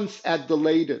 2 months at the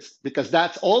latest, because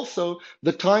that's also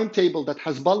the timetable that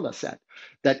Hezbollah set,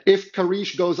 that if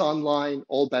Karish goes online,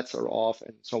 all bets are off,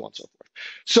 and so on and so forth.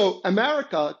 So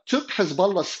America took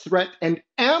Hezbollah's threat and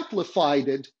amplified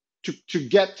it to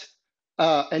get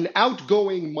an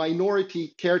outgoing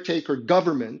minority caretaker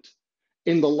government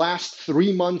in the last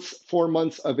 3 months, 4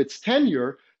 months of its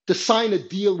tenure to sign a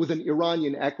deal with an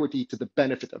Iranian equity to the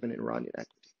benefit of an Iranian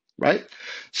equity. Right?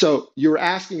 So you're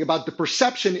asking about the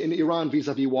perception in Iran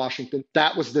vis-a-vis Washington.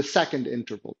 That was the second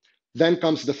interval. Then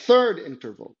comes the third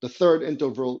interval,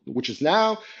 which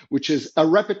is a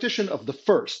repetition of the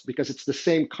first, because it's the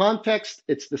same context,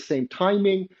 it's the same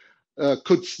timing,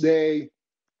 Quds Day,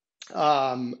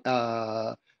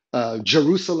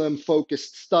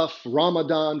 Jerusalem-focused stuff,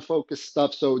 Ramadan-focused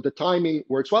stuff, so the timing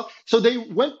works well. So they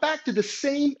went back to the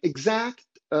same exact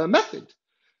method,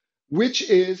 which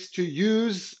is to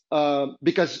use,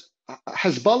 because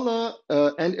Hezbollah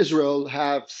and Israel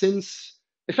have since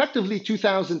effectively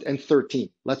 2013,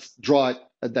 let's draw it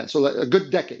at that, so a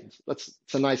good decade. It's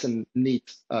a nice and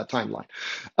neat timeline.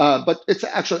 But it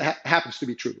actually happens to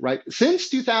be true, right? Since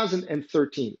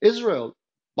 2013, Israel,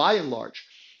 by and large,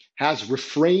 has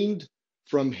refrained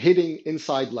from hitting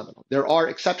inside Lebanon. There are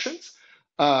exceptions.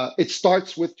 It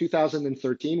starts with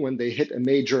 2013 when they hit a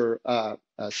major,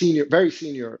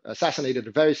 assassinated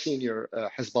a very senior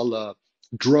Hezbollah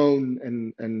drone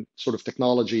and sort of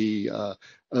technology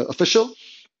official.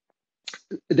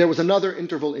 There was another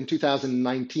interval in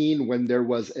 2019 when there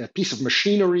was a piece of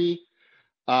machinery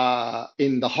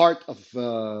in the heart of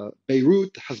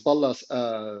Beirut, Hezbollah's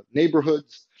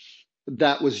neighborhoods,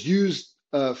 that was used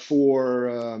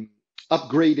for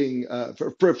upgrading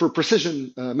for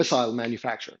precision missile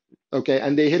manufacture. Okay,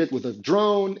 and they hit it with a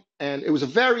drone, and it was a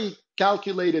very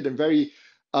calculated and very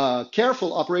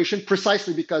careful operation,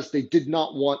 precisely because they did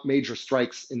not want major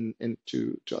strikes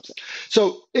to upset.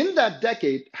 So in that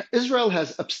decade, Israel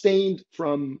has abstained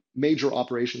from major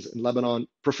operations in Lebanon,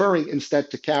 preferring instead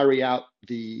to carry out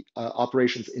the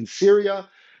operations in Syria,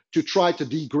 to try to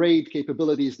degrade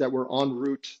capabilities that were en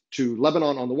route to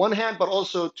Lebanon on the one hand, but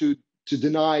also to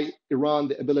deny Iran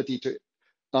the ability to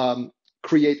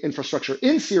create infrastructure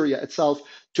in Syria itself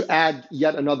to add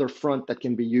yet another front that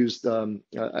can be used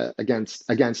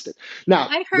against it. Now,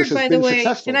 I this heard, has by the been way,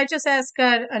 can successful. I just ask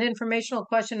an informational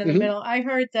question in the Mm-hmm. middle? I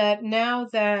heard that now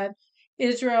that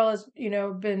Israel has,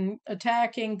 been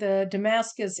attacking the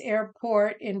Damascus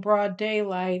airport in broad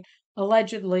daylight,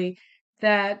 allegedly,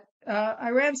 that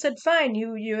Iran said, "Fine,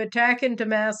 you attack in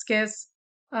Damascus,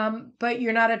 but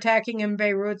you're not attacking in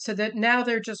Beirut." So that now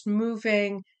they're just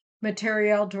moving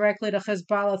material directly to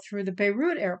Hezbollah through the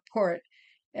Beirut airport.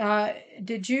 Uh,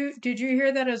 did you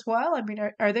hear that as well? I mean,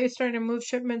 are they starting to move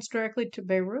shipments directly to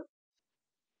Beirut?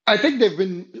 I think they've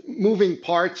been moving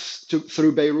parts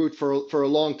through Beirut for a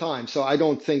long time, so I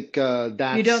don't think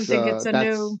You don't think it's a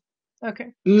new? that's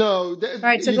Okay. no. All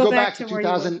right. So You go go back back to to where you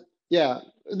were. 2000, yeah.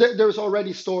 There's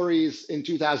already stories in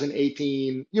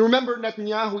 2018. You remember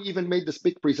Netanyahu even made this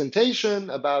big presentation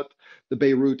about the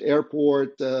Beirut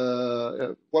airport.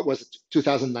 What was it?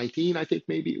 2019, I think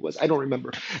maybe it was. I don't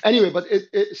remember. Anyway, but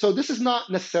so this is not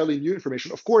necessarily new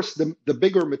information. Of course, the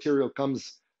bigger material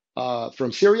comes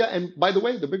from Syria. And by the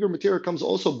way, the bigger material comes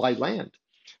also by land.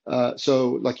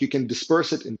 So, like, you can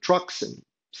disperse it in trucks and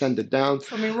send it down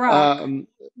From Iraq. um,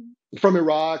 from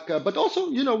Iraq. But also,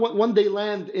 when they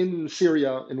land in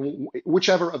Syria, in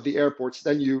whichever of the airports,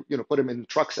 then you put them in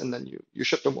trucks and then you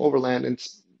ship them overland. And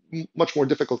it's much more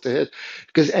difficult to hit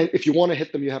because if you want to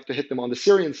hit them, you have to hit them on the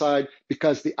Syrian side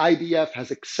because the IDF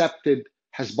has accepted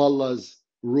Hezbollah's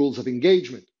rules of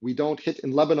engagement. We don't hit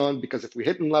in Lebanon because if we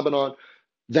hit in Lebanon,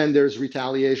 then there's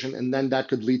retaliation, and then that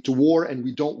could lead to war, and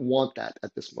we don't want that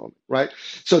at this moment, right?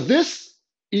 So this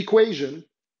equation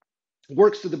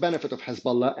works to the benefit of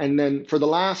Hezbollah, and then for the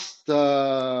last,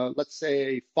 let's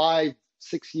say, 5-6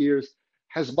 years,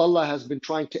 Hezbollah has been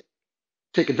trying to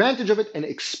take advantage of it and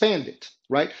expand it,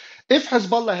 right? If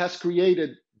Hezbollah has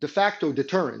created de facto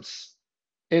deterrence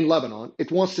in Lebanon,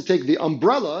 it wants to take the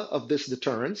umbrella of this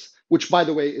deterrence, which, by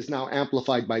the way, is now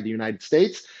amplified by the United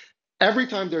States. Every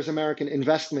time there's American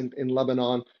investment in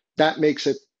Lebanon, that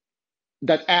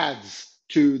adds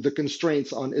to the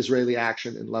constraints on Israeli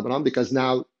action in Lebanon because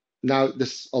now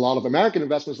this a lot of American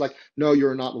investments like, no,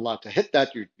 you're not allowed to hit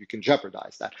that. You can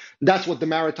jeopardize that. That's what the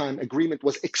maritime agreement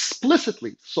was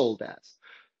explicitly sold as.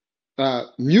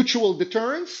 Mutual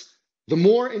deterrence. The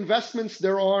more investments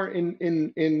there are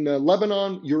in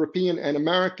Lebanon, European and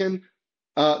American,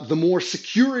 the more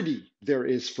security there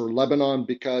is for Lebanon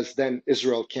because then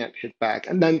Israel can't hit back.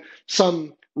 And then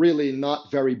some really not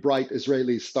very bright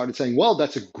Israelis started saying, well,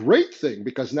 that's a great thing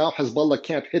because now Hezbollah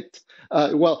can't hit.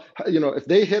 If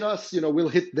they hit us, we'll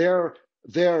hit their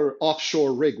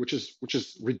offshore rig, which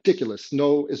is ridiculous.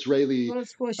 No Israeli What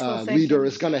is wishful leader thinking?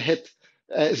 is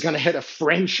going to hit a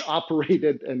French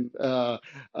operated and a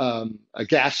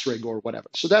gas rig or whatever.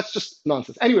 So that's just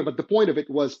nonsense. Anyway, but the point of it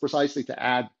was precisely to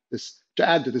add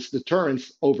to this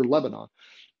deterrence over Lebanon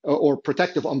or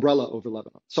protective umbrella over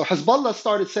Lebanon. So Hezbollah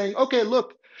started saying, okay,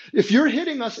 look, if you're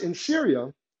hitting us in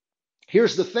Syria,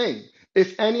 here's the thing.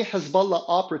 If any Hezbollah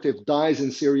operative dies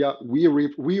in Syria, we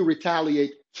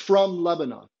retaliate from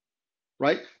Lebanon,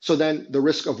 right? So then the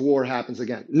risk of war happens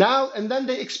again. And then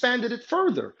they expanded it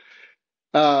further.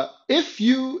 Now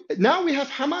we have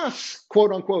Hamas,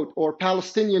 quote unquote, or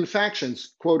Palestinian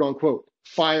factions, quote unquote,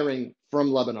 firing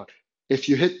from Lebanon. If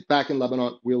you hit back in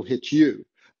Lebanon, we'll hit you.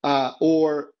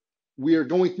 Or we are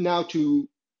going now to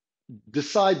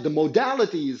decide the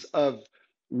modalities of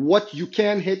what you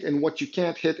can hit and what you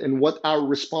can't hit, and what our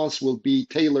response will be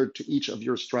tailored to each of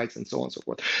your strikes, and so on and so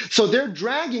forth. So they're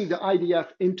dragging the IDF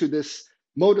into this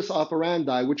modus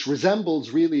operandi, which resembles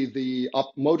really the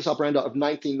modus operandi of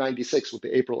 1996 with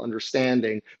the April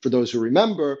Understanding, for those who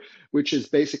remember, which is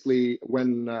basically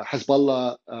when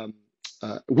Hezbollah,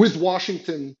 with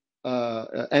Washington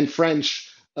and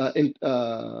French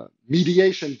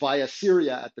mediation via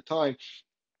Syria at the time,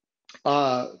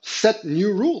 set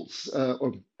new rules,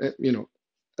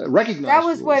 That recognized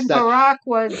was rules when that Barak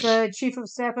was chief of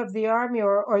staff of the army,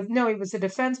 or no, he was the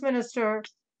defense minister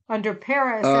under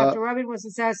Paris uh, after Rabin was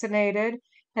assassinated,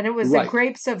 and it was the right,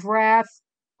 Grapes of Wrath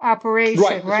operation,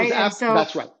 right. This was right? And so,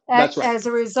 that's right, that's right. as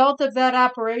a result of that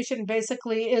operation,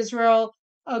 basically Israel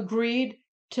agreed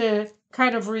to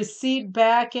kind of recede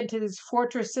back into these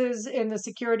fortresses in the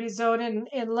security zone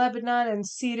in Lebanon and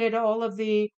ceded all of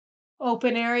the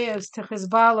open areas to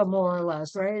Hezbollah, more or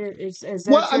less, right? Is that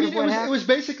Well, I sort of mean, what it was happened?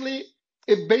 basically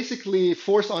it basically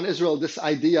forced on Israel this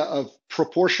idea of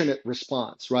proportionate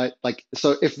response, right? Like,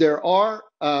 so if there are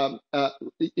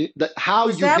how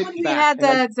Was you that when hit we back, had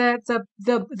and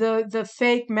like the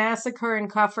fake massacre in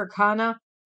Kafir Khana?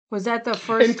 Was that the in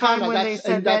first time Kana, when they that's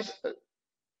said and that? that's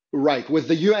right, with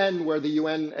the UN, where the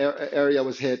UN area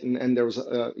was hit, and there was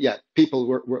people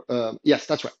were yes,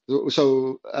 that's right.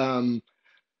 So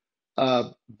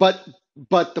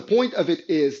but the point of it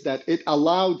is that it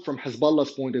allowed, from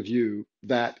Hezbollah's point of view,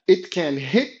 that it can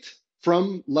hit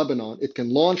from Lebanon, it can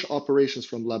launch operations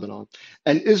from Lebanon,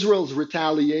 and Israel's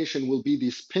retaliation will be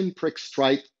these pinprick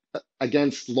strike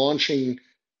against launching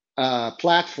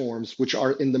platforms which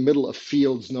are in the middle of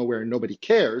fields nowhere, nobody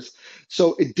cares.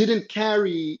 So it didn't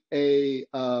carry a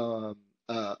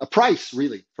price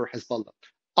really for Hezbollah.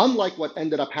 Unlike what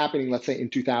ended up happening, let's say in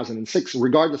 2006,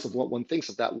 regardless of what one thinks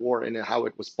of that war and how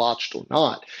it was botched or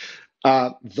not,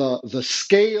 the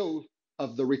scale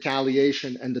of the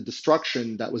retaliation and the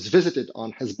destruction that was visited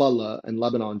on Hezbollah and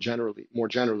Lebanon generally, more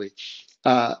generally,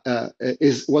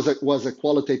 was a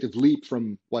qualitative leap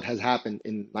from what has happened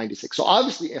in '96. So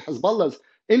obviously, Hezbollah's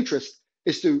interest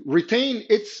is to retain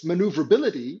its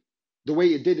maneuverability the way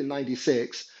it did in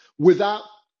 '96 without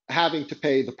having to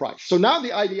pay the price. So now the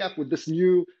IDF, with this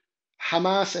new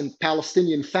Hamas and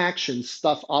Palestinian faction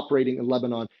stuff operating in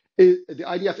Lebanon, the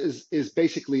IDF is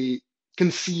basically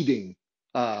conceding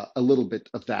a little bit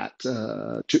of that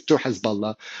to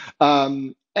Hezbollah.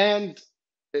 And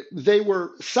they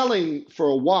were selling for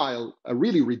a while a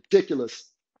really ridiculous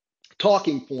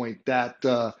talking point that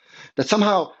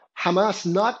somehow Hamas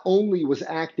not only was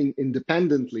acting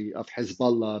independently of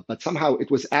Hezbollah, but somehow it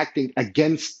was acting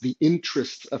against the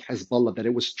interests of Hezbollah, that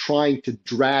it was trying to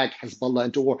drag Hezbollah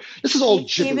into war. This is all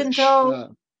gibberish.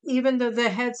 Even though the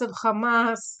heads of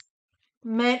Hamas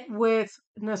met with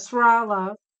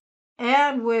Nasrallah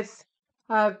and with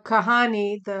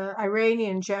Kahani, the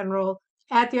Iranian general,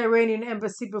 at the Iranian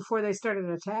embassy before they started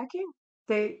attacking?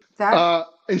 Yes,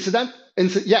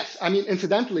 I mean,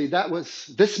 incidentally, that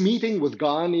was this meeting with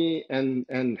Ghani and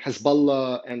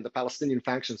Hezbollah and the Palestinian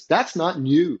factions. That's not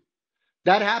new.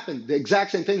 That happened. The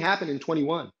exact same thing happened in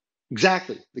 21.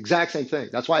 Exactly, the exact same thing.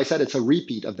 That's why I said it's a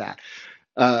repeat of that.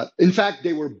 In fact,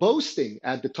 they were boasting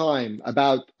at the time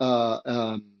about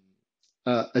a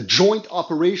joint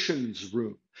operations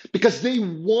room because they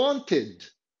wanted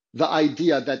the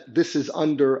idea that this is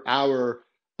under our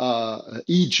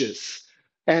aegis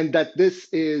and that this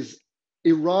is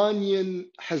Iranian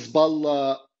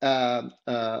Hezbollah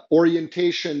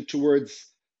orientation towards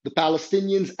the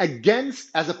Palestinians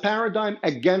as a paradigm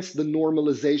against the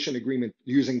normalization agreement,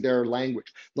 using their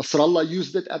language. Nasrallah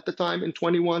used it at the time in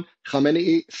 21.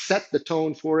 Khamenei set the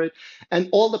tone for it. And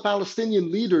all the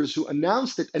Palestinian leaders who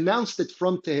announced it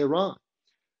from Tehran.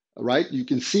 Right? You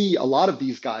can see a lot of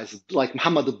these guys, like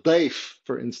Mohammed al-Daif,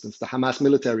 for instance, the Hamas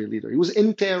military leader. He was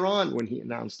in Tehran when he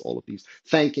announced all of these,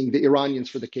 thanking the Iranians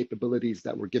for the capabilities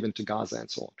that were given to Gaza and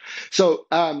so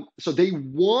on. So they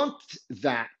want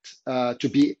that to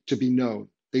be known.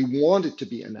 They want it to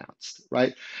be announced,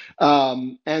 right?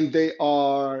 And they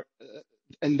are,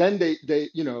 and then they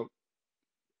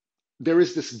there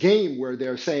is this game where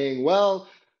they're saying, well,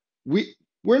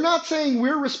 we're not saying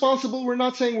we're responsible. We're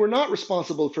not saying we're not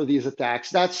responsible for these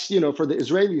attacks. That's, for the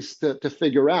Israelis to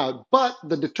figure out. But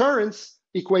the deterrence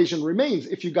equation remains.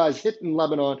 If you guys hit in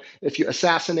Lebanon, if you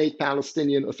assassinate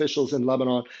Palestinian officials in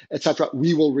Lebanon, etc.,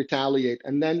 we will retaliate.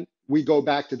 And then we go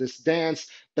back to this dance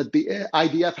that the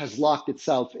IDF has locked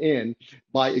itself in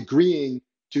by agreeing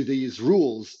to these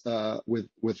rules with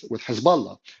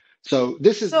Hezbollah. So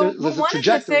there's a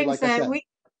trajectory, like I said.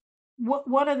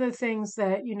 One of the things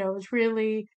that, is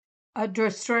really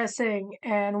distressing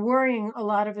and worrying a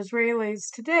lot of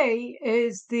Israelis today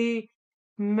is the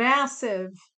massive,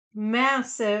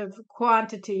 massive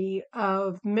quantity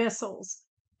of missiles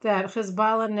that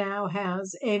Hezbollah now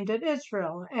has aimed at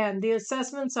Israel. And the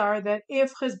assessments are that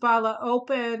if Hezbollah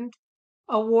opened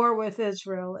a war with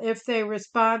Israel, if they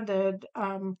responded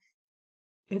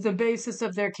the basis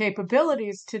of their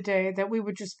capabilities today, that we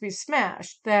would just be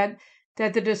smashed, that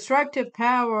the destructive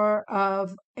power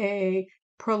of a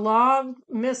prolonged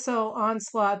missile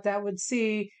onslaught that would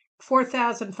see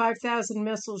 4,000, 5,000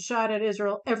 missiles shot at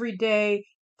Israel every day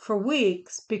for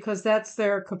weeks, because that's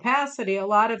their capacity, a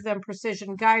lot of them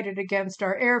precision guided against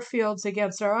our airfields,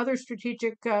 against our other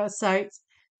strategic sites,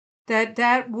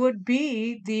 that would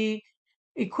be the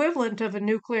equivalent of a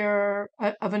nuclear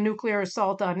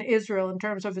assault on Israel in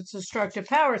terms of its destructive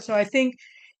power. So I think,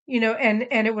 and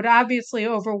it would obviously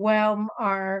overwhelm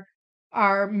our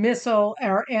anti-missile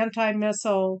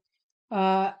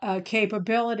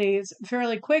capabilities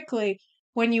fairly quickly.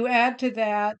 When you add to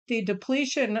that the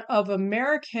depletion of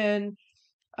American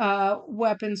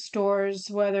weapon stores,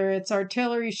 whether it's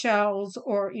artillery shells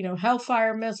or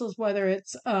Hellfire missiles, whether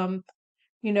it's Iron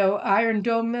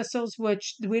Dome missiles,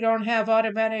 which we don't have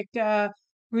automatic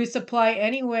resupply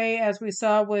anyway, as we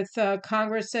saw with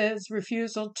Congress's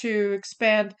refusal to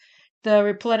expand the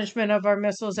replenishment of our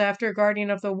missiles after Guardian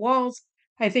of the Walls.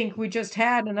 I think we just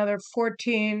had another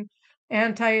 14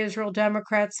 anti-Israel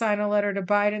Democrats sign a letter to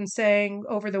Biden saying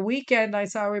over the weekend, I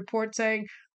saw a report saying,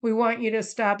 we want you to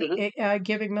stop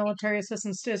giving military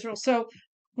assistance to Israel. So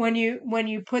when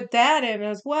you put that in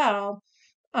as well,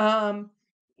 um,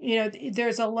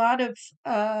 there's a lot of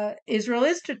Israel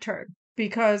is deterred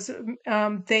because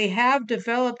they have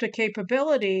developed a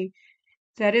capability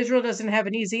that Israel doesn't have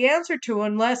an easy answer to,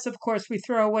 unless, of course, we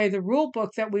throw away the rule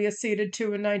book that we acceded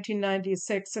to in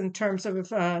 1996 in terms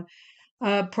of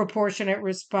proportionate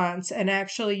response and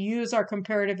actually use our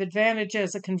comparative advantage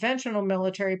as a conventional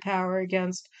military power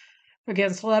against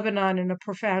Lebanon in a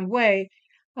profound way.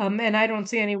 And I don't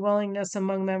see any willingness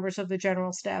among members of the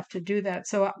general staff to do that.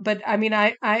 So, but I mean,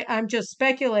 I'm just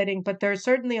speculating, but there's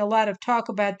certainly a lot of talk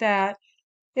about that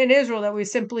in Israel that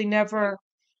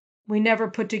we never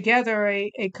put together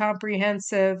a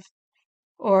comprehensive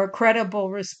or credible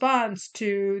response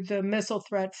to the missile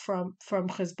threat from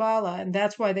Hezbollah, and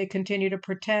that's why they continue to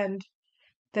pretend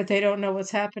that they don't know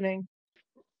what's happening.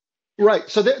 Right.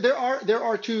 So there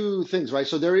are two things, right?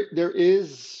 So there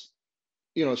is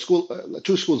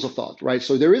two schools of thought, right?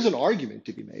 So there is an argument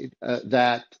to be made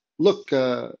that look,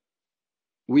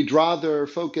 we'd rather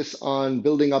focus on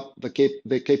building up the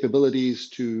capabilities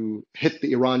to hit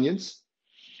the Iranians,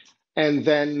 and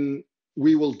then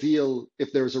we will deal,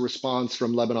 if there's a response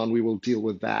from Lebanon, we will deal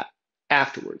with that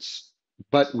afterwards.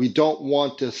 But we don't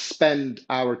want to spend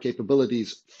our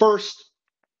capabilities first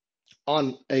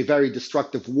on a very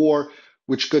destructive war,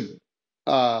 which could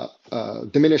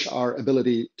diminish our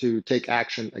ability to take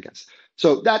action against.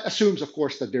 So that assumes, of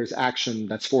course, that there's action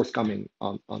that's forthcoming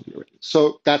on the Iranians.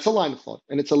 So that's a line of thought,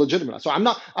 and it's a legitimate. So I'm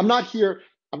not here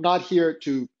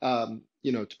to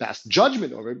to pass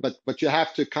judgment over it, but you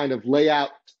have to kind of lay out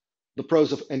the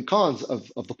pros and cons of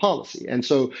the policy. And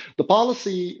so the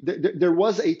policy, there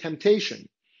was a temptation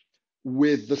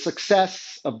with the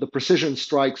success of the precision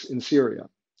strikes in Syria,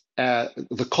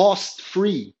 the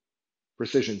cost-free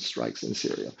precision strikes in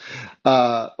Syria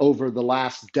over the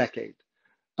last decade.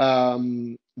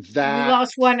 We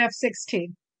lost one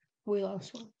F-16. We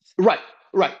lost one.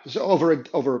 Right. So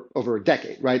over a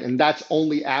decade, right, and that's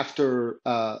only after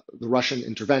the Russian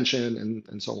intervention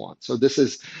and so on. So this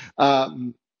is,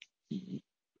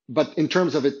 but in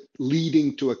terms of it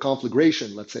leading to a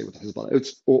conflagration, let's say with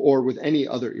Hezbollah, or with any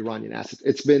other Iranian asset,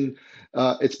 it's been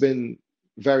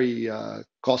very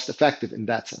cost effective in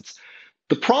that sense.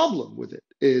 The problem with it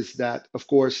is that, of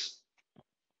course,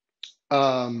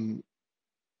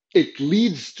 it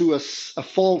leads to a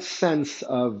false sense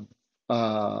of,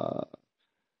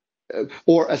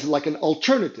 or as like an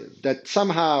alternative, that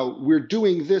somehow we're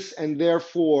doing this and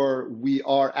therefore we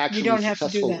are actually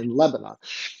successful in Lebanon.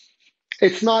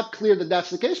 It's not clear that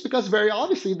that's the case, because very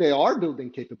obviously they are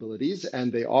building capabilities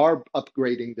and they are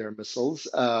upgrading their missiles.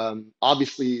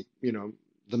 Obviously,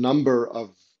 the number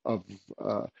of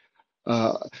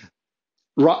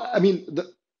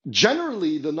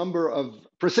generally the number of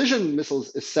precision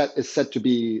missiles is set to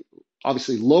be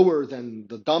obviously lower than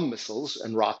the dumb missiles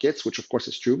and rockets, which of course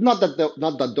is true. Not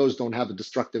that those don't have a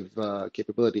destructive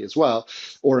capability as well,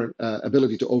 or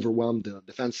ability to overwhelm the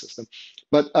defense system,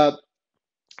 but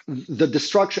the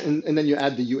destruction, and then you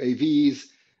add the UAVs,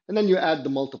 and then you add the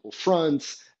multiple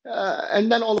fronts,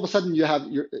 and then all of a sudden you have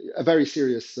a very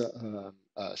serious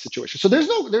situation. So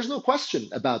there's no question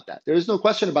about that. There is no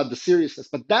question about the seriousness,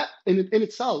 but that in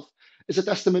itself is a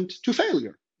testament to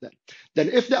failure. Then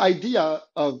if the idea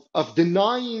of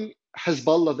denying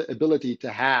Hezbollah the ability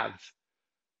to have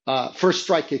first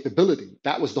strike capability,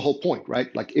 that was the whole point,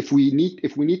 right? Like if we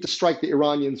need to strike the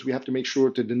Iranians, we have to make sure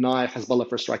to deny Hezbollah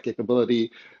first strike capability,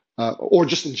 or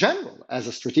just in general as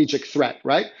a strategic threat,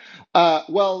 right?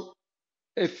 Well,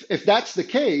 if that's the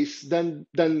case, then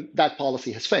that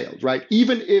policy has failed, right?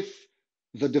 Even if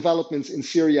the developments in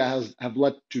Syria have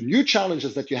led to new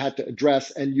challenges that you had to address,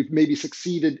 and you've maybe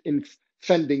succeeded in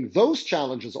fending those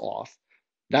challenges off,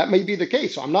 that may be the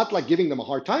case. So I'm not like giving them a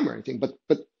hard time or anything, but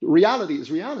reality is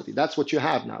reality. That's what you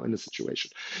have now in the situation.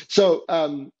 So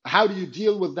how do you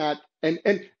deal with that? And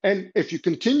if you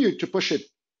continue to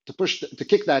to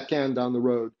kick that can down the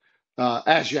road,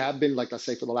 as you have been, like I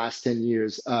say, for the last 10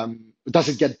 years, does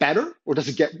it get better or does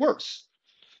it get worse?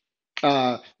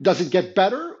 Does it get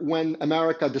better when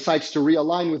America decides to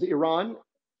realign with Iran?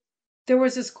 There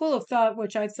was a school of thought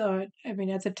which I thought, I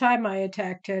mean, at the time I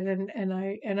attacked it, and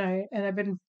I've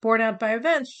been borne out by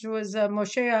events, which was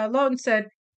Moshe Alon said,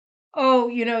 "Oh,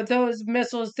 those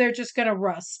missiles, they're just going to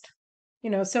rust.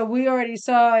 So we already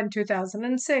saw in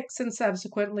 2006 and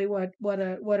subsequently what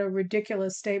a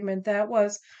ridiculous statement that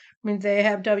was. I mean, they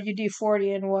have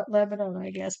WD-40 in Lebanon,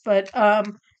 I guess. But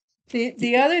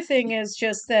the other thing is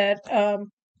just that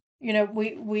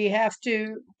we have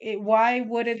to. Why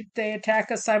wouldn't they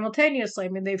attack us simultaneously? I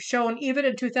mean, they've shown even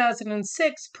in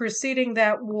 2006, preceding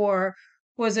that war,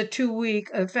 was a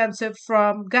 2-week offensive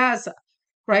from Gaza.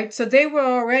 Right, so they were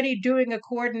already doing a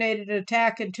coordinated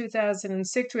attack in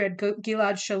 2006. We had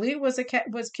Gilad Shalit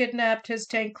was kidnapped. His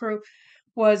tank crew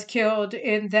was killed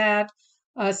in that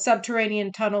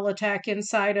subterranean tunnel attack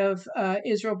inside of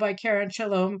Israel by Karen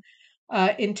Shalom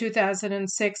in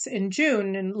 2006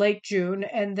 in late June,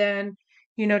 and then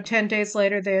 10 days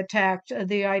later they attacked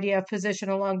the IDF position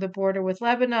along the border with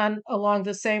Lebanon along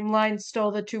the same line,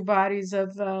 stole the 2 bodies of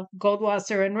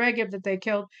Goldwasser and Regev that they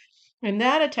killed in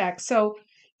that attack. So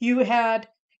you had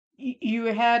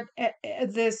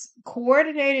this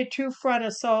coordinated 2-front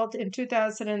assault in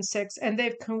 2006, and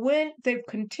they've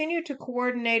continued to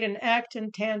coordinate and act in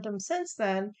tandem since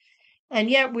then, and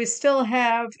yet we still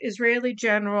have Israeli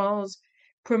generals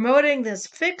promoting this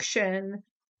fiction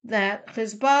that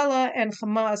Hezbollah and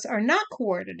Hamas are not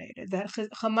coordinated, that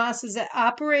Hamas is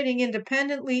operating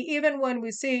independently, even when we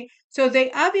see. So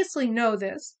they obviously know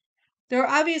this. They're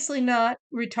obviously not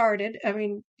retarded. I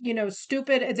mean,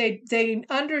 stupid. They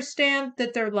understand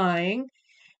that they're lying.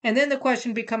 And then the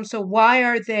question becomes, so why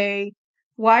are they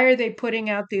putting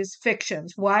out these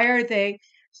fictions? Why are they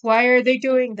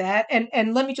doing that?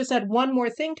 And let me just add one more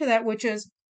thing to that, which is,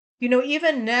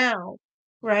 even now,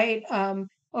 right?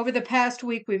 Over the past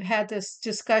week, we've had this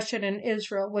discussion in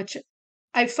Israel, which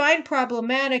I find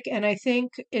problematic, and I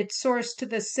think it's sourced to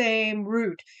the same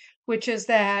root, which is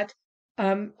that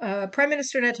Prime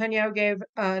Minister Netanyahu gave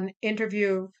an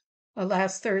interview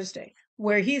last Thursday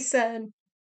where he said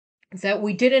that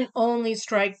we didn't only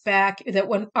strike back, that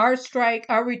when our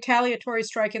retaliatory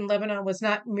strike in Lebanon was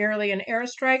not merely an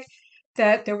airstrike,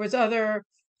 that there was other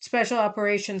special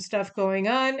operation stuff going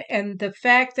on, and the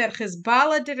fact that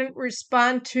Hezbollah didn't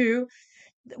respond to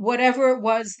whatever it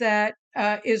was that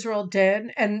Israel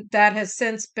did, and that has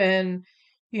since been,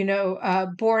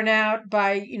 borne out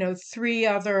by 3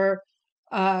 other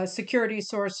security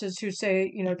sources who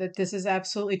say that this is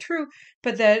absolutely true,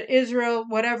 but that Israel,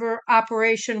 whatever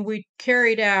operation we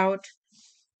carried out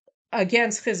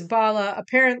against Hezbollah,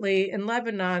 apparently in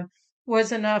Lebanon,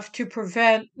 was enough to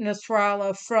prevent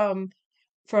Nasrallah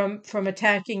from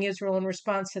attacking Israel in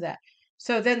response to that.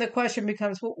 So then the question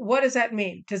becomes, well, what does that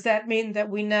mean? Does that mean that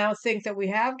we now think that we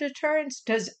have deterrence?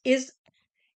 Is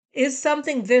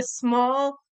something this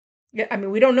small? Yeah, I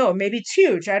mean, we don't know. Maybe it's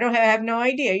huge. I have no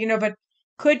idea, but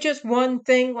could just one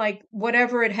thing, like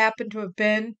whatever it happened to have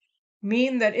been,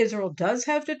 mean that Israel does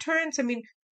have deterrence? I mean,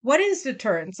 what is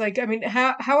deterrence? Like, I mean,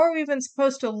 how are we even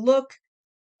supposed to look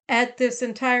at this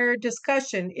entire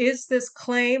discussion? Is this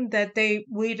claim that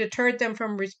we deterred them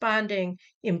from responding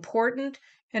important?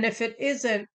 And if it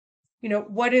isn't,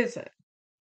 what is it?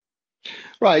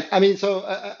 Right. I mean, so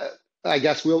I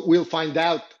guess we'll find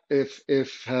out if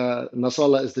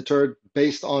Nasrallah is deterred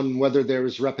based on whether there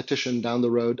is repetition down the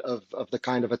road of the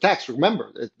kind of attacks.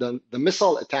 Remember, the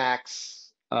missile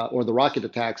attacks or the rocket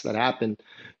attacks that happened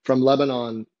from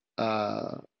Lebanon,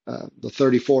 the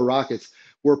 34 rockets,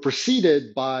 were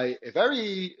preceded by a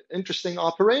very interesting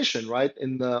operation, right,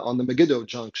 on the Megiddo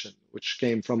junction, which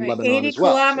came from Right, Lebanon 80 as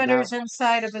well. So now, kilometers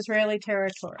inside of Israeli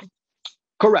territory.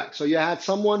 correct. So you had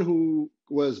someone who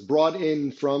was brought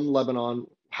in from Lebanon,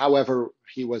 however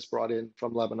he was brought in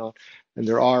from Lebanon, and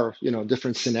there are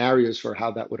different scenarios for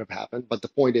how that would have happened. But the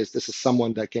point is, this is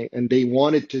someone that came, and they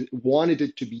wanted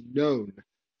it to be known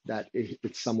that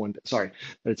it's someone. Sorry,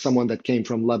 that it's someone that came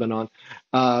from Lebanon,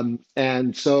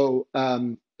 and so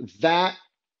that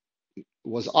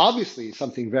was obviously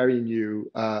something very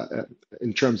new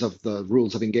in terms of the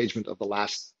rules of engagement of the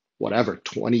last, whatever,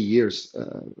 20 years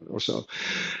or so.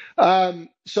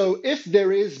 So if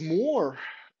there is more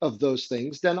of those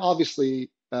things, then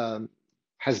obviously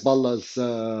Hezbollah's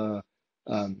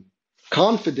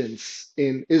confidence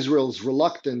in Israel's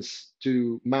reluctance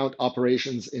to mount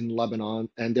operations in Lebanon,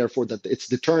 and therefore that its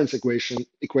deterrence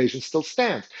equation still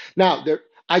stands. Now,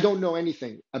 I don't know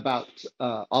anything about,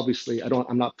 obviously,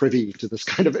 I'm not privy to this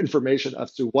kind of information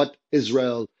as to what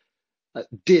Israel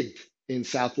did in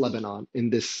South Lebanon in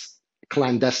this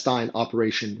clandestine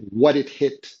operation, what it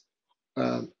hit.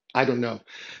 I don't know.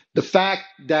 The fact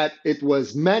that it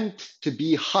was meant to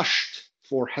be hushed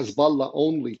for Hezbollah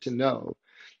only to know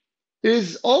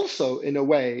is also, in a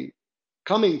way,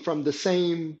 coming from the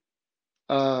same,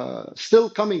 still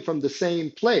coming from the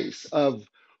same place of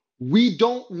we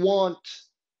don't want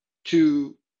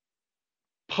to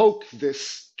poke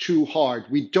this too hard.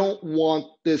 We don't want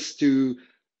this to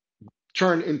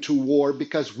turn into war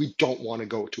because we don't want to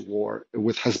go to war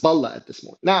with Hezbollah at this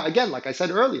moment. Now, again, like I said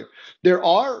earlier,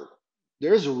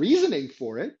 there's a reasoning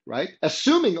for it, right?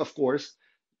 Assuming, of course,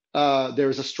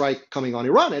 there's a strike coming on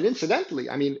Iran. And incidentally,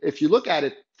 I mean, if you look at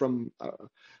it from,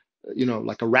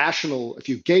 like a rational, if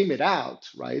you game it out,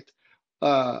 right?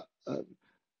 Uh, uh,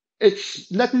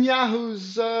 it's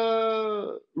Netanyahu's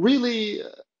really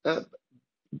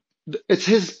it's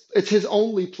his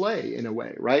only play in a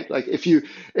way, right? Like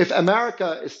if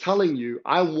America is telling you,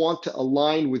 I want to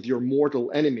align with your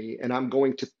mortal enemy and I'm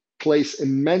going to place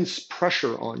immense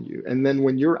pressure on you, and then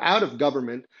when you're out of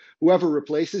government, whoever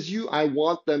replaces you, I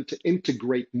want them to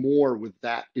integrate more with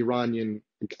that Iranian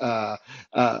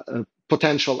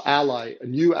potential ally, a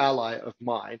new ally of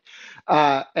mine.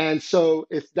 And so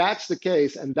if that's the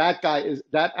case, and that guy is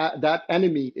that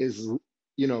enemy is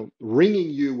ringing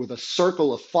you with a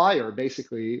circle of fire,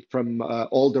 basically from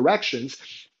all directions,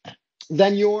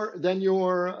 then your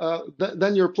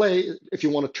play, if you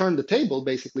want to turn the table,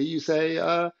 basically, you say,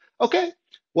 okay,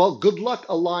 well, good luck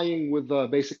allying with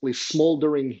basically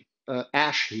smoldering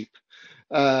ash heap.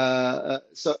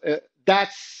 So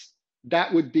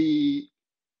that would be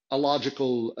a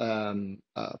logical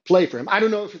play for him. I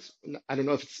don't know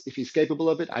if he's capable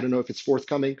of it. I don't know if it's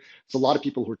forthcoming. There's a lot of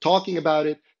people who are talking about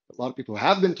it. A lot of people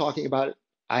have been talking about it.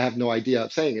 I have no idea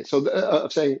of saying it, so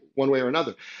of saying one way or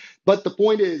another. But the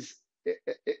point is,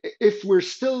 if we're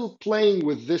still playing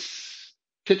with this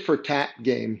tit for tat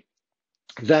game,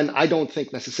 then I don't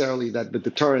think necessarily that the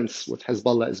deterrence with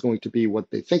Hezbollah is going to be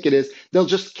what they think it is. They'll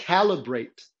just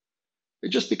calibrate.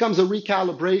 It just becomes a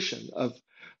recalibration of,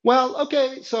 well,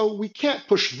 okay, so we can't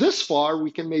push this far.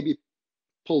 We can maybe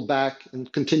pull back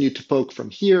and continue to poke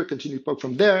from here, continue to poke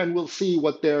from there, and we'll see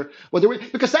what they're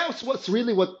because that's what's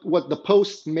really what the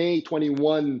post-May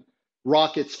 21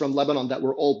 rockets from Lebanon that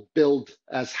were all billed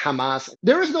as Hamas.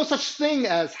 There is no such thing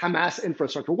as Hamas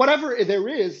infrastructure. Whatever there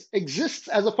is exists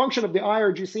as a function of the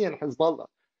IRGC and Hezbollah.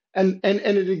 And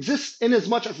it exists in as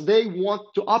much as they want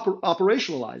to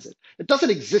operationalize it. It doesn't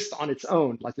exist on its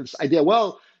own. Like this idea,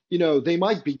 well, they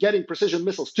might be getting precision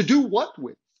missiles. To do what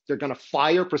with? They're going to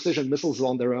fire precision missiles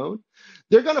on their own.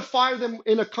 They're going to fire them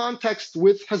in a context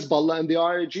with Hezbollah and the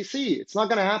IRGC. It's not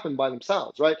going to happen by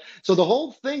themselves, right? So the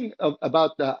whole thing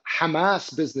about the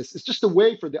Hamas business is just a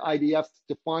way for the IDF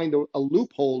to find a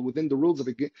loophole within the rules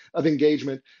of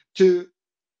engagement to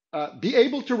be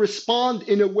able to respond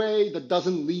in a way that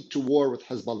doesn't lead to war with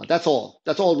Hezbollah. That's all.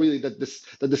 That's all really that this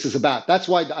is about. That's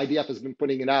why the IDF has been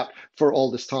putting it out for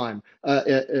all this time,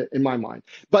 in my mind.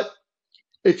 But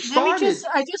it started.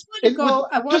 I just want to go.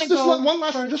 I want to go.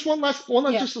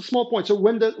 Just a small point. So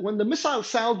when the missile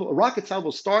salvo, rocket salvo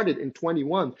started in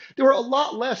 21, there were a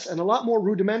lot less and a lot more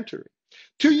rudimentary.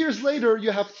 2 years later,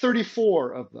 you have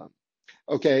 34 of them.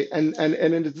 Okay, and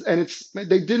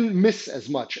they didn't miss as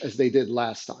much as they did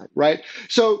last time, right?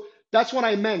 So that's what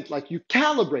I meant. Like, you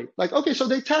calibrate. Like, okay, so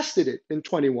they tested it in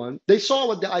 21. They saw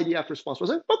what the IDF response was.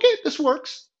 Like, okay, this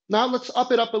works. Now let's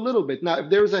up it up a little bit. Now, if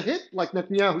there's a hit, like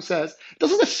Netanyahu says, it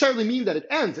doesn't necessarily mean that it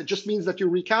ends. It just means that you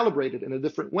recalibrate it in a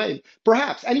different way,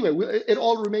 perhaps. Anyway, it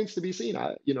all remains to be seen.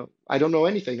 I don't know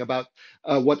anything about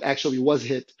what actually was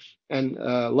hit, and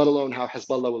let alone how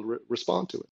Hezbollah will respond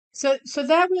to it. So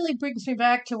that really brings me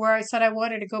back to where I said I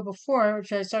wanted to go before,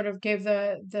 which I sort of gave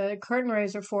the curtain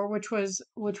raiser for, which was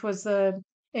the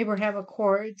Abraham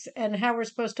Accords and how we're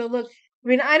supposed to look. I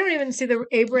mean, I don't even see the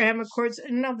Abraham Accords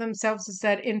in and of themselves as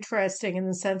that interesting in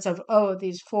the sense of, oh,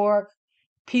 these 4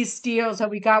 peace deals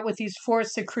that we got with these 4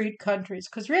 secrete countries.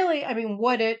 Because really, I mean,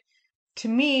 what it, to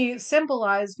me,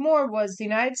 symbolized more was the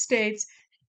United States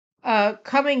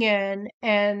coming in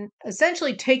and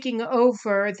essentially taking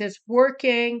over this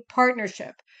working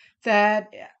partnership that,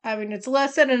 I mean, it's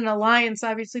less than an alliance,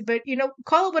 obviously, but,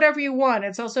 call it whatever you want.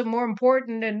 It's also more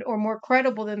important or more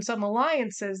credible than some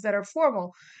alliances that are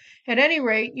formal. At any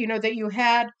rate, that you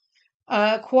had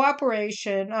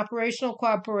cooperation, operational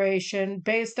cooperation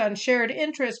based on shared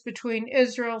interests between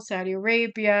Israel, Saudi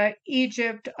Arabia,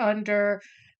 Egypt under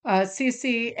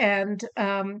Sisi, and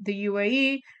the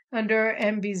UAE under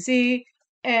MBZ,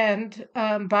 and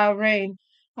Bahrain,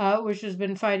 which has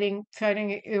been fighting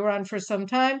Iran for some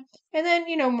time. And then,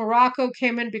 Morocco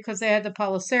came in because they had the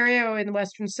Polisario in the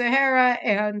Western Sahara,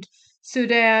 and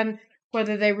Sudan,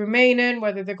 whether they remain in,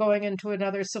 whether they're going into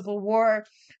another civil war,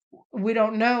 we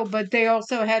don't know, but they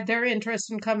also had their interest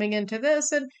in coming into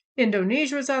this, and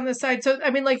Indonesia was on the side. So, I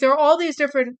mean, like, there are all these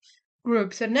different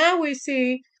groups, and now we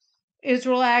see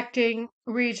Israel acting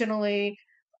regionally,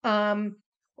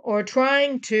 or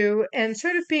trying to, and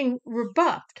sort of being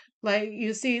rebuffed Like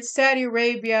you see Saudi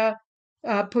Arabia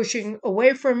pushing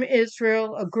away from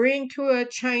Israel, agreeing to a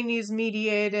Chinese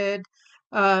mediated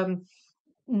um,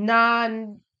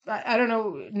 I don't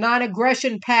know,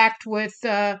 non-aggression pact with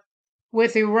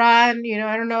Iran.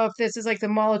 I don't know if this is like the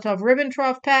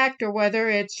Molotov-Ribbentrop pact or whether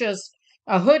it's just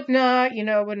a hudna,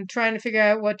 when trying to figure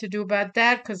out what to do about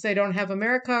that because they don't have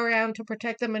America around to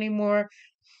protect them anymore,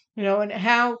 and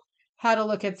how to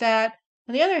look at that.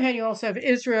 On the other hand, you also have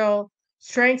Israel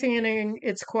strengthening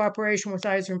its cooperation with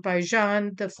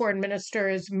Azerbaijan. The foreign minister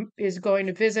is going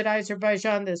to visit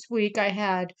Azerbaijan this week. I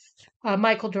had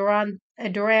Michael Duran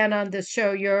on this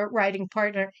show, your writing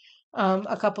partner,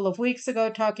 a couple of weeks ago,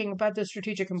 talking about the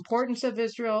strategic importance of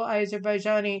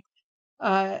Israel-Azerbaijani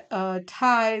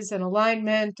ties and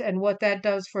alignment and what that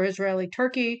does for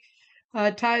Israeli-Turkey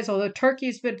ties. Although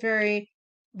Turkey's been very,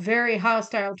 very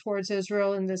hostile towards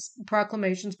Israel in this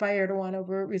proclamations by Erdogan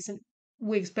over recent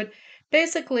weeks. But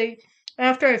basically,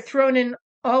 after I've thrown in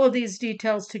all of these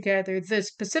details together, the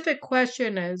specific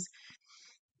question is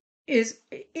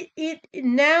it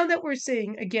now that we're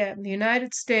seeing again the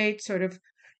United States sort of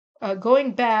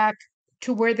going back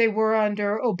to where they were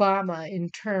under Obama in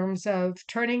terms of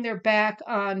turning their back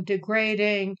on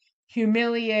degrading,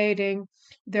 humiliating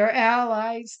their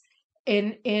allies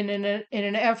in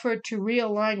an effort to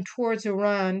realign towards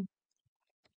Iran.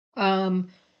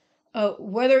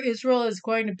 Whether Israel is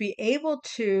going to be able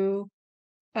to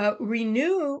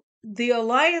renew the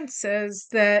alliances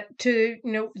that to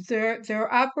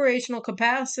their operational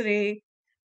capacity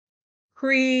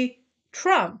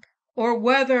pre-Trump, or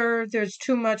whether there's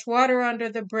too much water under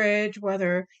the bridge,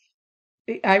 whether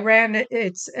Iran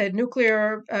its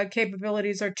nuclear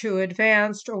capabilities are too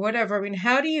advanced, or whatever. I mean,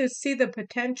 how do you see the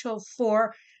potential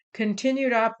for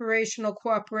continued operational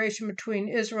cooperation between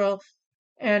Israel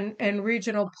and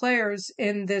regional players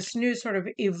in this new sort of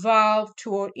evolved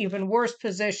to an even worse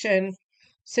position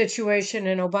situation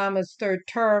in Obama's third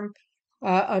term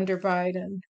under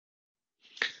Biden?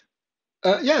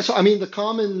 Yeah, so I mean, the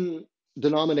common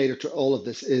denominator to all of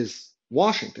this is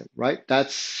Washington, right?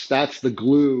 That's the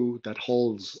glue that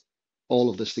holds all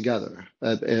of this together.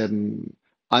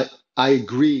 I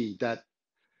agree that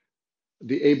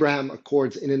the Abraham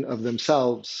Accords, in and of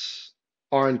themselves,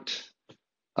 aren't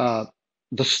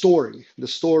the story. The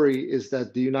story is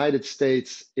that the United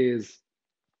States is,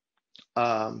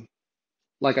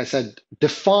 like I said,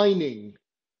 defining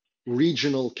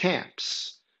regional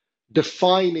camps,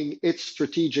 defining its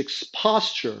strategic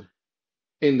posture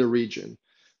in the region.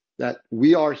 That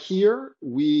we are here,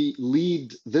 we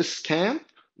lead this camp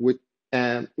with,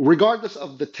 regardless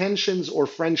of the tensions or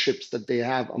friendships that they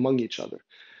have among each other.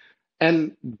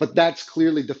 But that's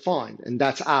clearly defined, and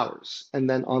that's ours. And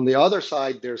then on the other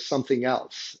side, there's something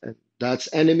else, and that's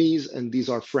enemies, and these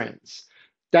are friends.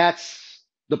 That's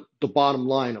the bottom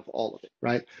line of all of it,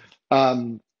 right?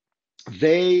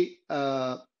 They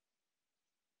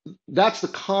That's the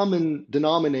common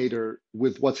denominator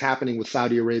with what's happening with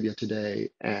Saudi Arabia today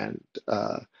and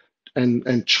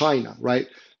China, right?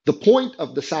 The point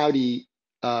of the Saudi,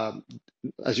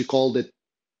 as you called it,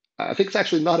 I think it's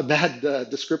actually not a bad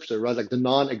descriptor, right? Like the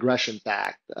non-aggression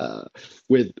pact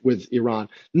with Iran.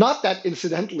 Not that,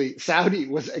 incidentally, Saudi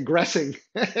was aggressing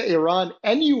Iran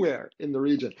anywhere in the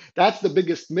region. That's the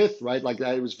biggest myth, right? Like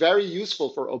that it was very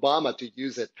useful for Obama to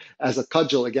use it as a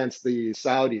cudgel against the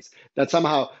Saudis. That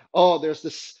somehow, oh, there's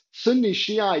this Sunni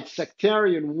Shiite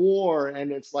sectarian war,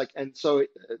 and it's like, and so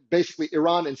basically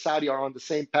Iran and Saudi are on the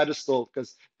same pedestal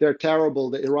because they're terrible.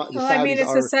 The Well, I mean, Saudis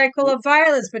it's a are cycle of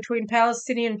violence between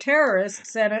Palestinian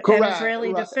terrorists and correct,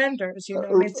 Israeli right. defenders. I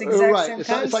mean, it's the exact same Right.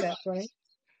 So it's like concept, right?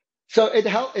 so it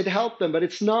helped them, but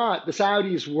it's not. The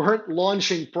Saudis weren't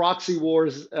launching proxy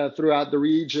wars throughout the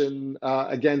region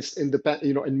against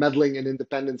independent, and meddling in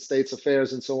independent states'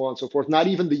 affairs and so on and so forth. Not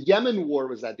even the Yemen war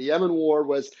was that. The Yemen war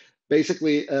was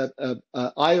basically a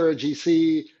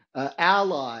IRGC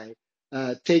ally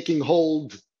taking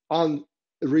hold on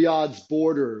Riyadh's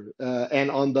border and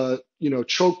on the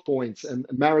choke points and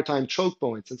maritime choke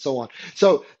points and so on.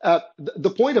 So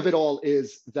the point of it all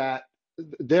is that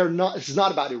they're not. It's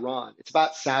not about Iran. It's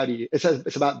about Saudi.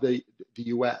 It's about the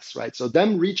U.S. Right. So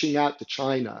them reaching out to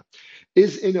China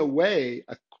is in a way.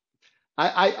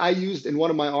 I used in one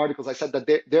of my articles. I said that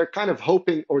they're kind of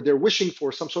hoping or they're wishing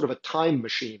for some sort of a time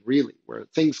machine, really, where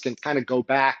things can kind of go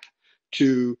back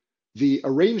to the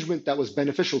arrangement that was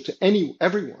beneficial to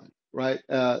everyone, right?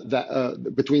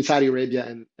 That between Saudi Arabia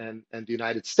and the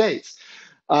United States,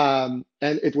 and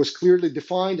it was clearly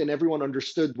defined, and everyone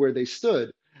understood where they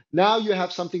stood. Now you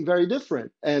have something very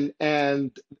different, and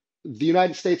the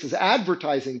United States is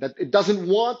advertising that it doesn't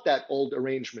want that old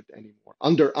arrangement anymore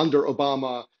under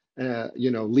Obama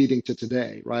leading to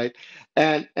today, right?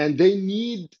 And they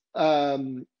need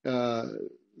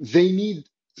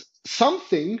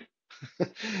something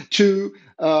to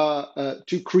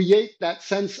create that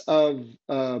sense of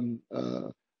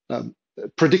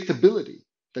predictability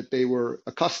that they were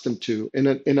accustomed to in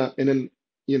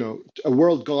a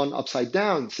world gone upside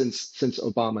down since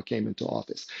Obama came into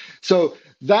office. So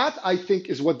that, I think,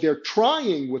 is what they're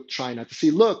trying with China, to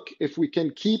see, look, if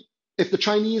the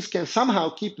Chinese can somehow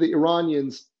keep the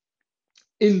Iranians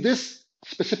in this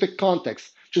specific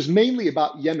context, which is mainly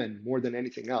about Yemen more than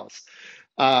anything else,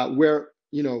 where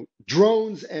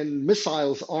drones and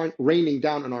missiles aren't raining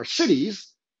down on our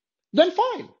cities, then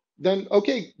fine. Then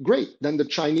okay, great. Then the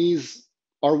Chinese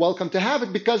are welcome to have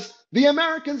it, because the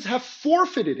Americans have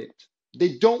forfeited it.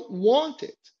 They don't want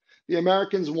it. The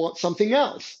Americans want something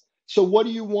else. So what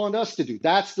do you want us to do?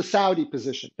 That's the Saudi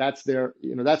position. That's their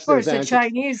Of course, the vantage point.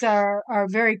 Chinese are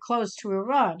very close to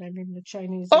Iran. I mean, the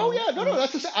Chinese Oh are, yeah, no,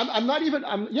 that's I'm not even.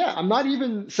 I'm not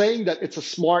even saying that it's a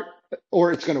smart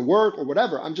or it's going to work or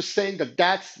whatever. I'm just saying that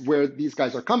that's where these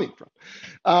guys are coming from.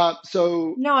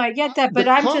 So No, I get that, the but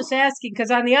I'm com just asking because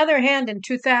on the other hand, in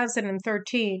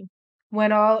 2013,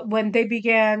 when they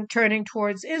began turning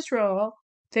towards Israel,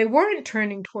 they weren't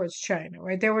turning towards China,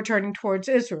 right? They were turning towards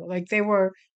Israel. Like they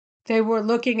were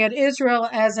looking at Israel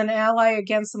as an ally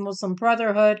against the Muslim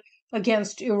Brotherhood,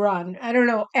 against Iran. I don't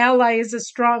know, ally is a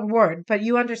strong word, but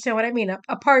you understand what I mean,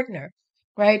 a partner,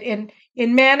 right?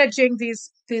 In managing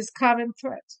these common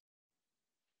threats.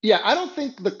 Yeah, I don't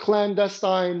think the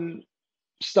clandestine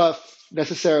stuff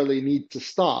necessarily need to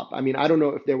stop. I mean, I don't know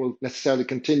if they will necessarily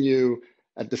continue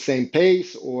at the same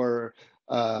pace or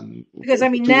Because I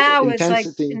mean to now is like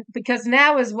intensity. because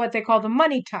now is what they call the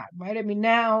money time, right? I mean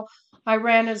now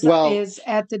Iran is Well, is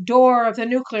at the door of the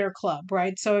nuclear club,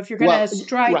 right? So if you're going to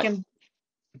strike right. and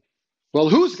Well,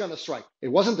 who's going to strike? It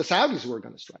wasn't the Saudis who were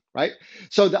going to strike, right?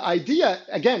 So the idea,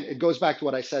 again, it goes back to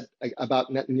what I said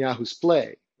about Netanyahu's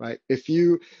play, right?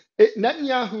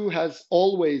 Netanyahu has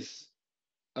always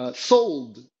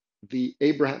sold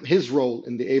his role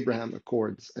in the Abraham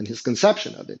Accords and his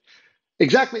conception of it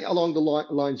exactly along the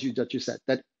lines that you said,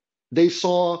 that they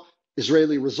saw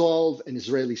Israeli resolve and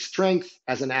Israeli strength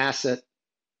as an asset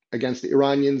against the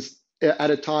Iranians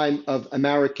at a time of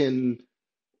American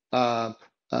uh,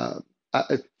 uh,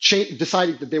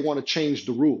 deciding that they want to change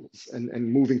the rules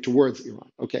and moving towards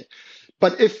Iran. Okay,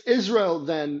 but if Israel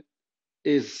then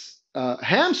is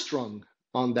hamstrung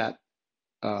on that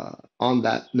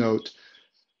note,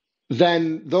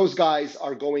 then those guys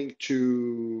are going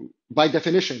to, by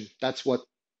definition, that's what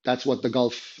the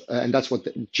Gulf and that's what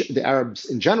the Arabs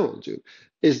in general do,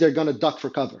 is they're going to duck for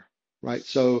cover, right?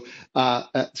 So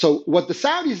what the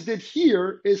Saudis did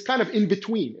here is kind of in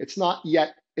between. It's not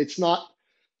yet. It's not,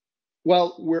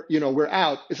 well, we're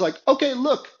out. It's like, okay,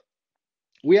 look,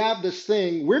 we have this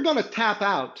thing. We're going to tap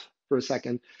out for a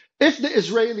second. If the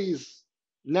Israelis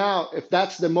now, if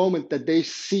that's the moment that they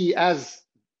see as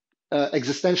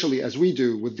existentially as we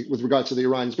do with regard to the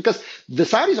Iranians, because the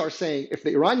Saudis are saying if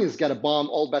the Iranians get a bomb,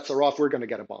 all bets are off. We're going to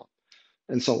get a bomb,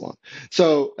 and so on.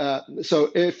 So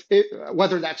if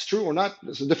whether that's true or not,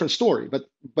 it's a different story. But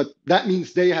that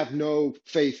means they have no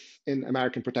faith in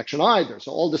American protection either.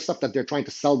 So all the stuff that they're trying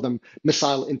to sell them,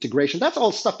 missile integration, that's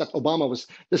all stuff that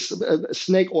this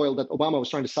snake oil that Obama was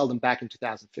trying to sell them back in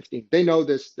 2015. They know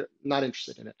this. They're not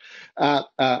interested in it.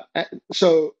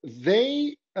 So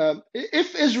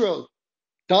if Israel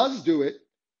does do it,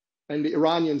 and the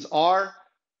Iranians are,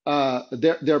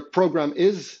 their program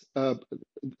is,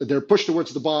 their push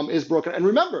towards the bomb is broken. And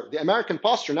remember, the American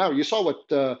posture now, you saw what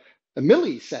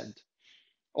Milley said.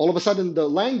 All of a sudden, the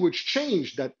language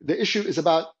changed, that the issue is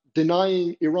about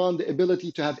denying Iran the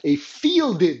ability to have a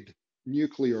fielded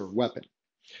nuclear weapon,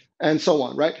 and so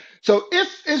on, right? So if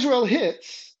Israel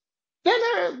hits, then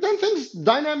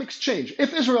dynamics change.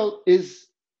 If Israel is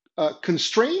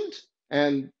constrained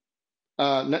and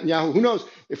Netanyahu, who knows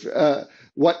if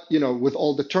with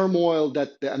all the turmoil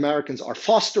that the Americans are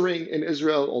fostering in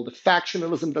Israel, all the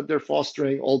factionalism that they're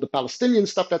fostering, all the Palestinian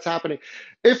stuff that's happening,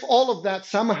 if all of that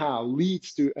somehow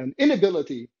leads to an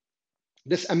inability,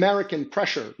 this American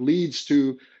pressure leads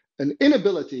to an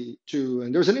inability to,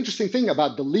 and there's an interesting thing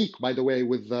about the leak, by the way,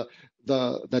 with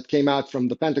that came out from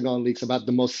the Pentagon leaks about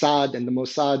the Mossad and the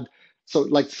Mossad. So,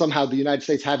 like, somehow the United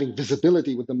States having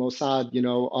visibility with the Mossad,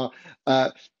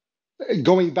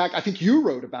 going back, I think you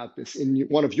wrote about this in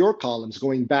one of your columns,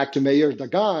 going back to Meir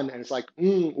Dagan, and it's like,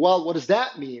 well, what does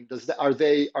that mean? Are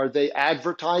they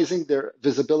advertising their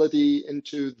visibility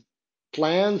into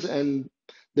plans and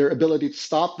their ability to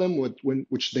stop them,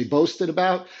 which they boasted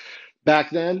about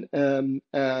back then?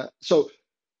 So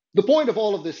the point of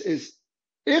all of this is,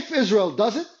 if Israel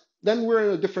does it, then we're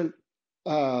in a different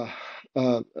uh,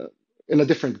 uh,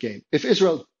 game. If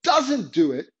Israel doesn't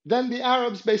do it, then the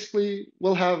Arabs basically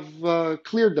will have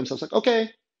cleared themselves. Like, okay,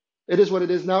 it is what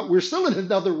it is now. We're still in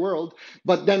another world,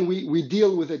 but then we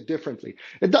deal with it differently.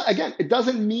 Again, it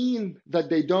doesn't mean that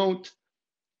they don't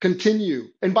continue.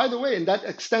 And by the way, and that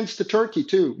extends to Turkey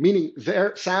too, meaning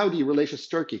their Saudi relations to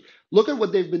Turkey. Look at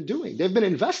what they've been doing. They've been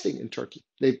investing in Turkey.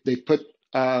 They put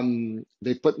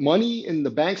money in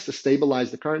the banks to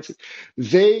stabilize the currency.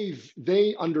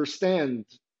 They understand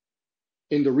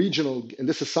in the regional, and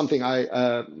this is something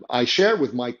I share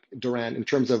with Mike Duran in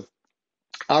terms of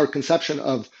our conception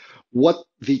of what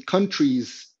the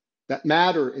countries that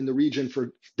matter in the region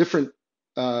for different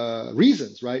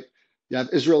reasons, right? You have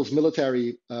Israel's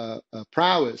military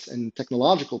prowess and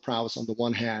technological prowess on the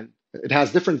one hand. It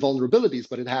has different vulnerabilities,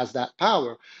 but it has that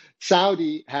power.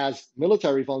 Saudi has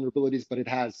military vulnerabilities, but it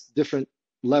has different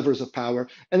levers of power.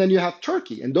 And then you have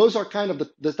Turkey, and those are kind of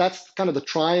that's kind of the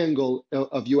triangle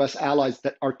of U.S. allies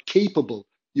that are capable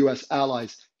U.S.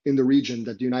 allies in the region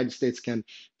that the United States can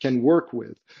work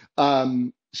with.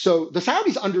 So the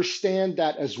Saudis understand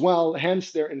that as well,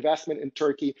 hence their investment in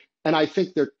Turkey, and I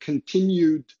think their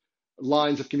continued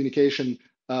lines of communication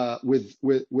with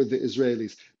the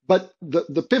Israelis. But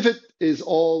the pivot is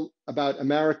all about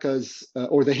America's,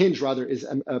 or the hinge rather, is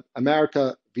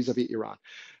America vis-a-vis Iran.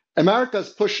 America's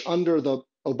push under the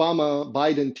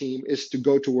Obama-Biden team is to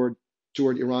go toward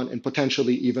Iran and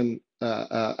potentially even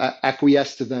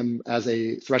acquiesce to them as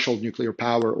a threshold nuclear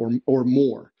power or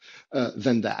more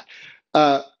than that.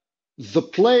 The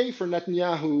play for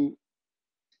Netanyahu,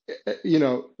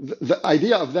 the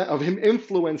idea of him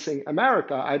influencing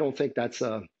America, I don't think that's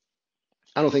going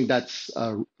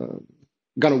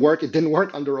to work. It didn't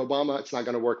work under Obama. It's not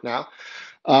going to work now.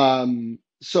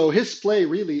 So his play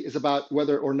really is about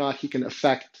whether or not he can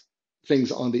affect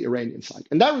things on the Iranian side,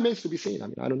 and that remains to be seen. I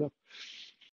mean, I don't know.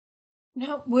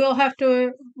 No, we'll have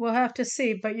to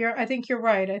see. But I think you're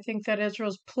right. I think that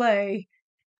Israel's play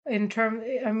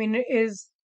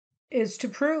is to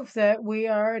prove that we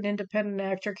are an independent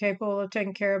actor capable of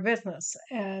taking care of business.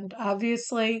 And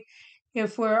obviously,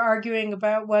 if we're arguing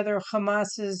about whether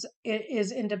Hamas is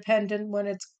independent when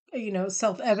it's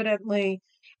self-evidently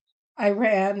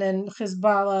Iran and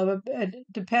Hezbollah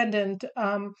dependent,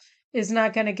 is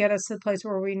not going to get us to the place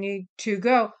where we need to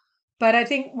go. But I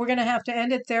think we're going to have to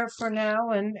end it there for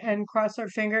now and cross our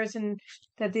fingers and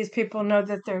that these people know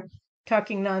that they're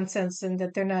talking nonsense and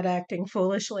that they're not acting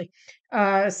foolishly.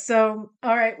 So,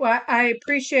 all right. Well, I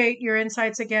appreciate your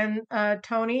insights again,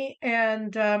 Tony,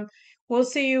 and we'll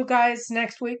see you guys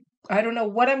next week. I don't know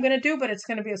what I'm going to do, but it's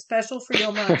going to be a special for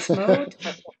Yom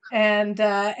HaShoah. And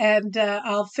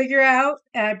I'll figure out,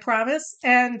 I promise.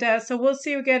 And so we'll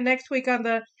see you again next week on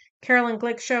the Caroline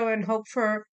Glick Show, and hope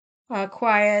for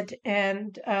quiet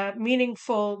and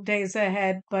meaningful days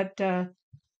ahead, but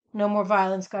no more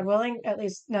violence, God willing, at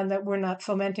least none that we're not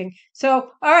fomenting.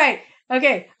 So, all right.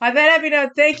 Okay. On that happy note,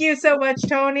 thank you so much,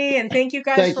 Tony. And thank you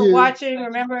guys for watching.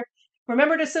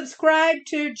 Remember to subscribe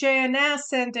to JNS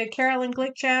and to Caroline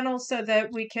Glick channel so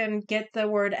that we can get the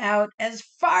word out as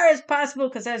far as possible,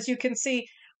 because as you can see,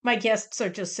 my guests are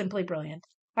just simply brilliant.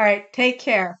 All right. Take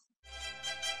care.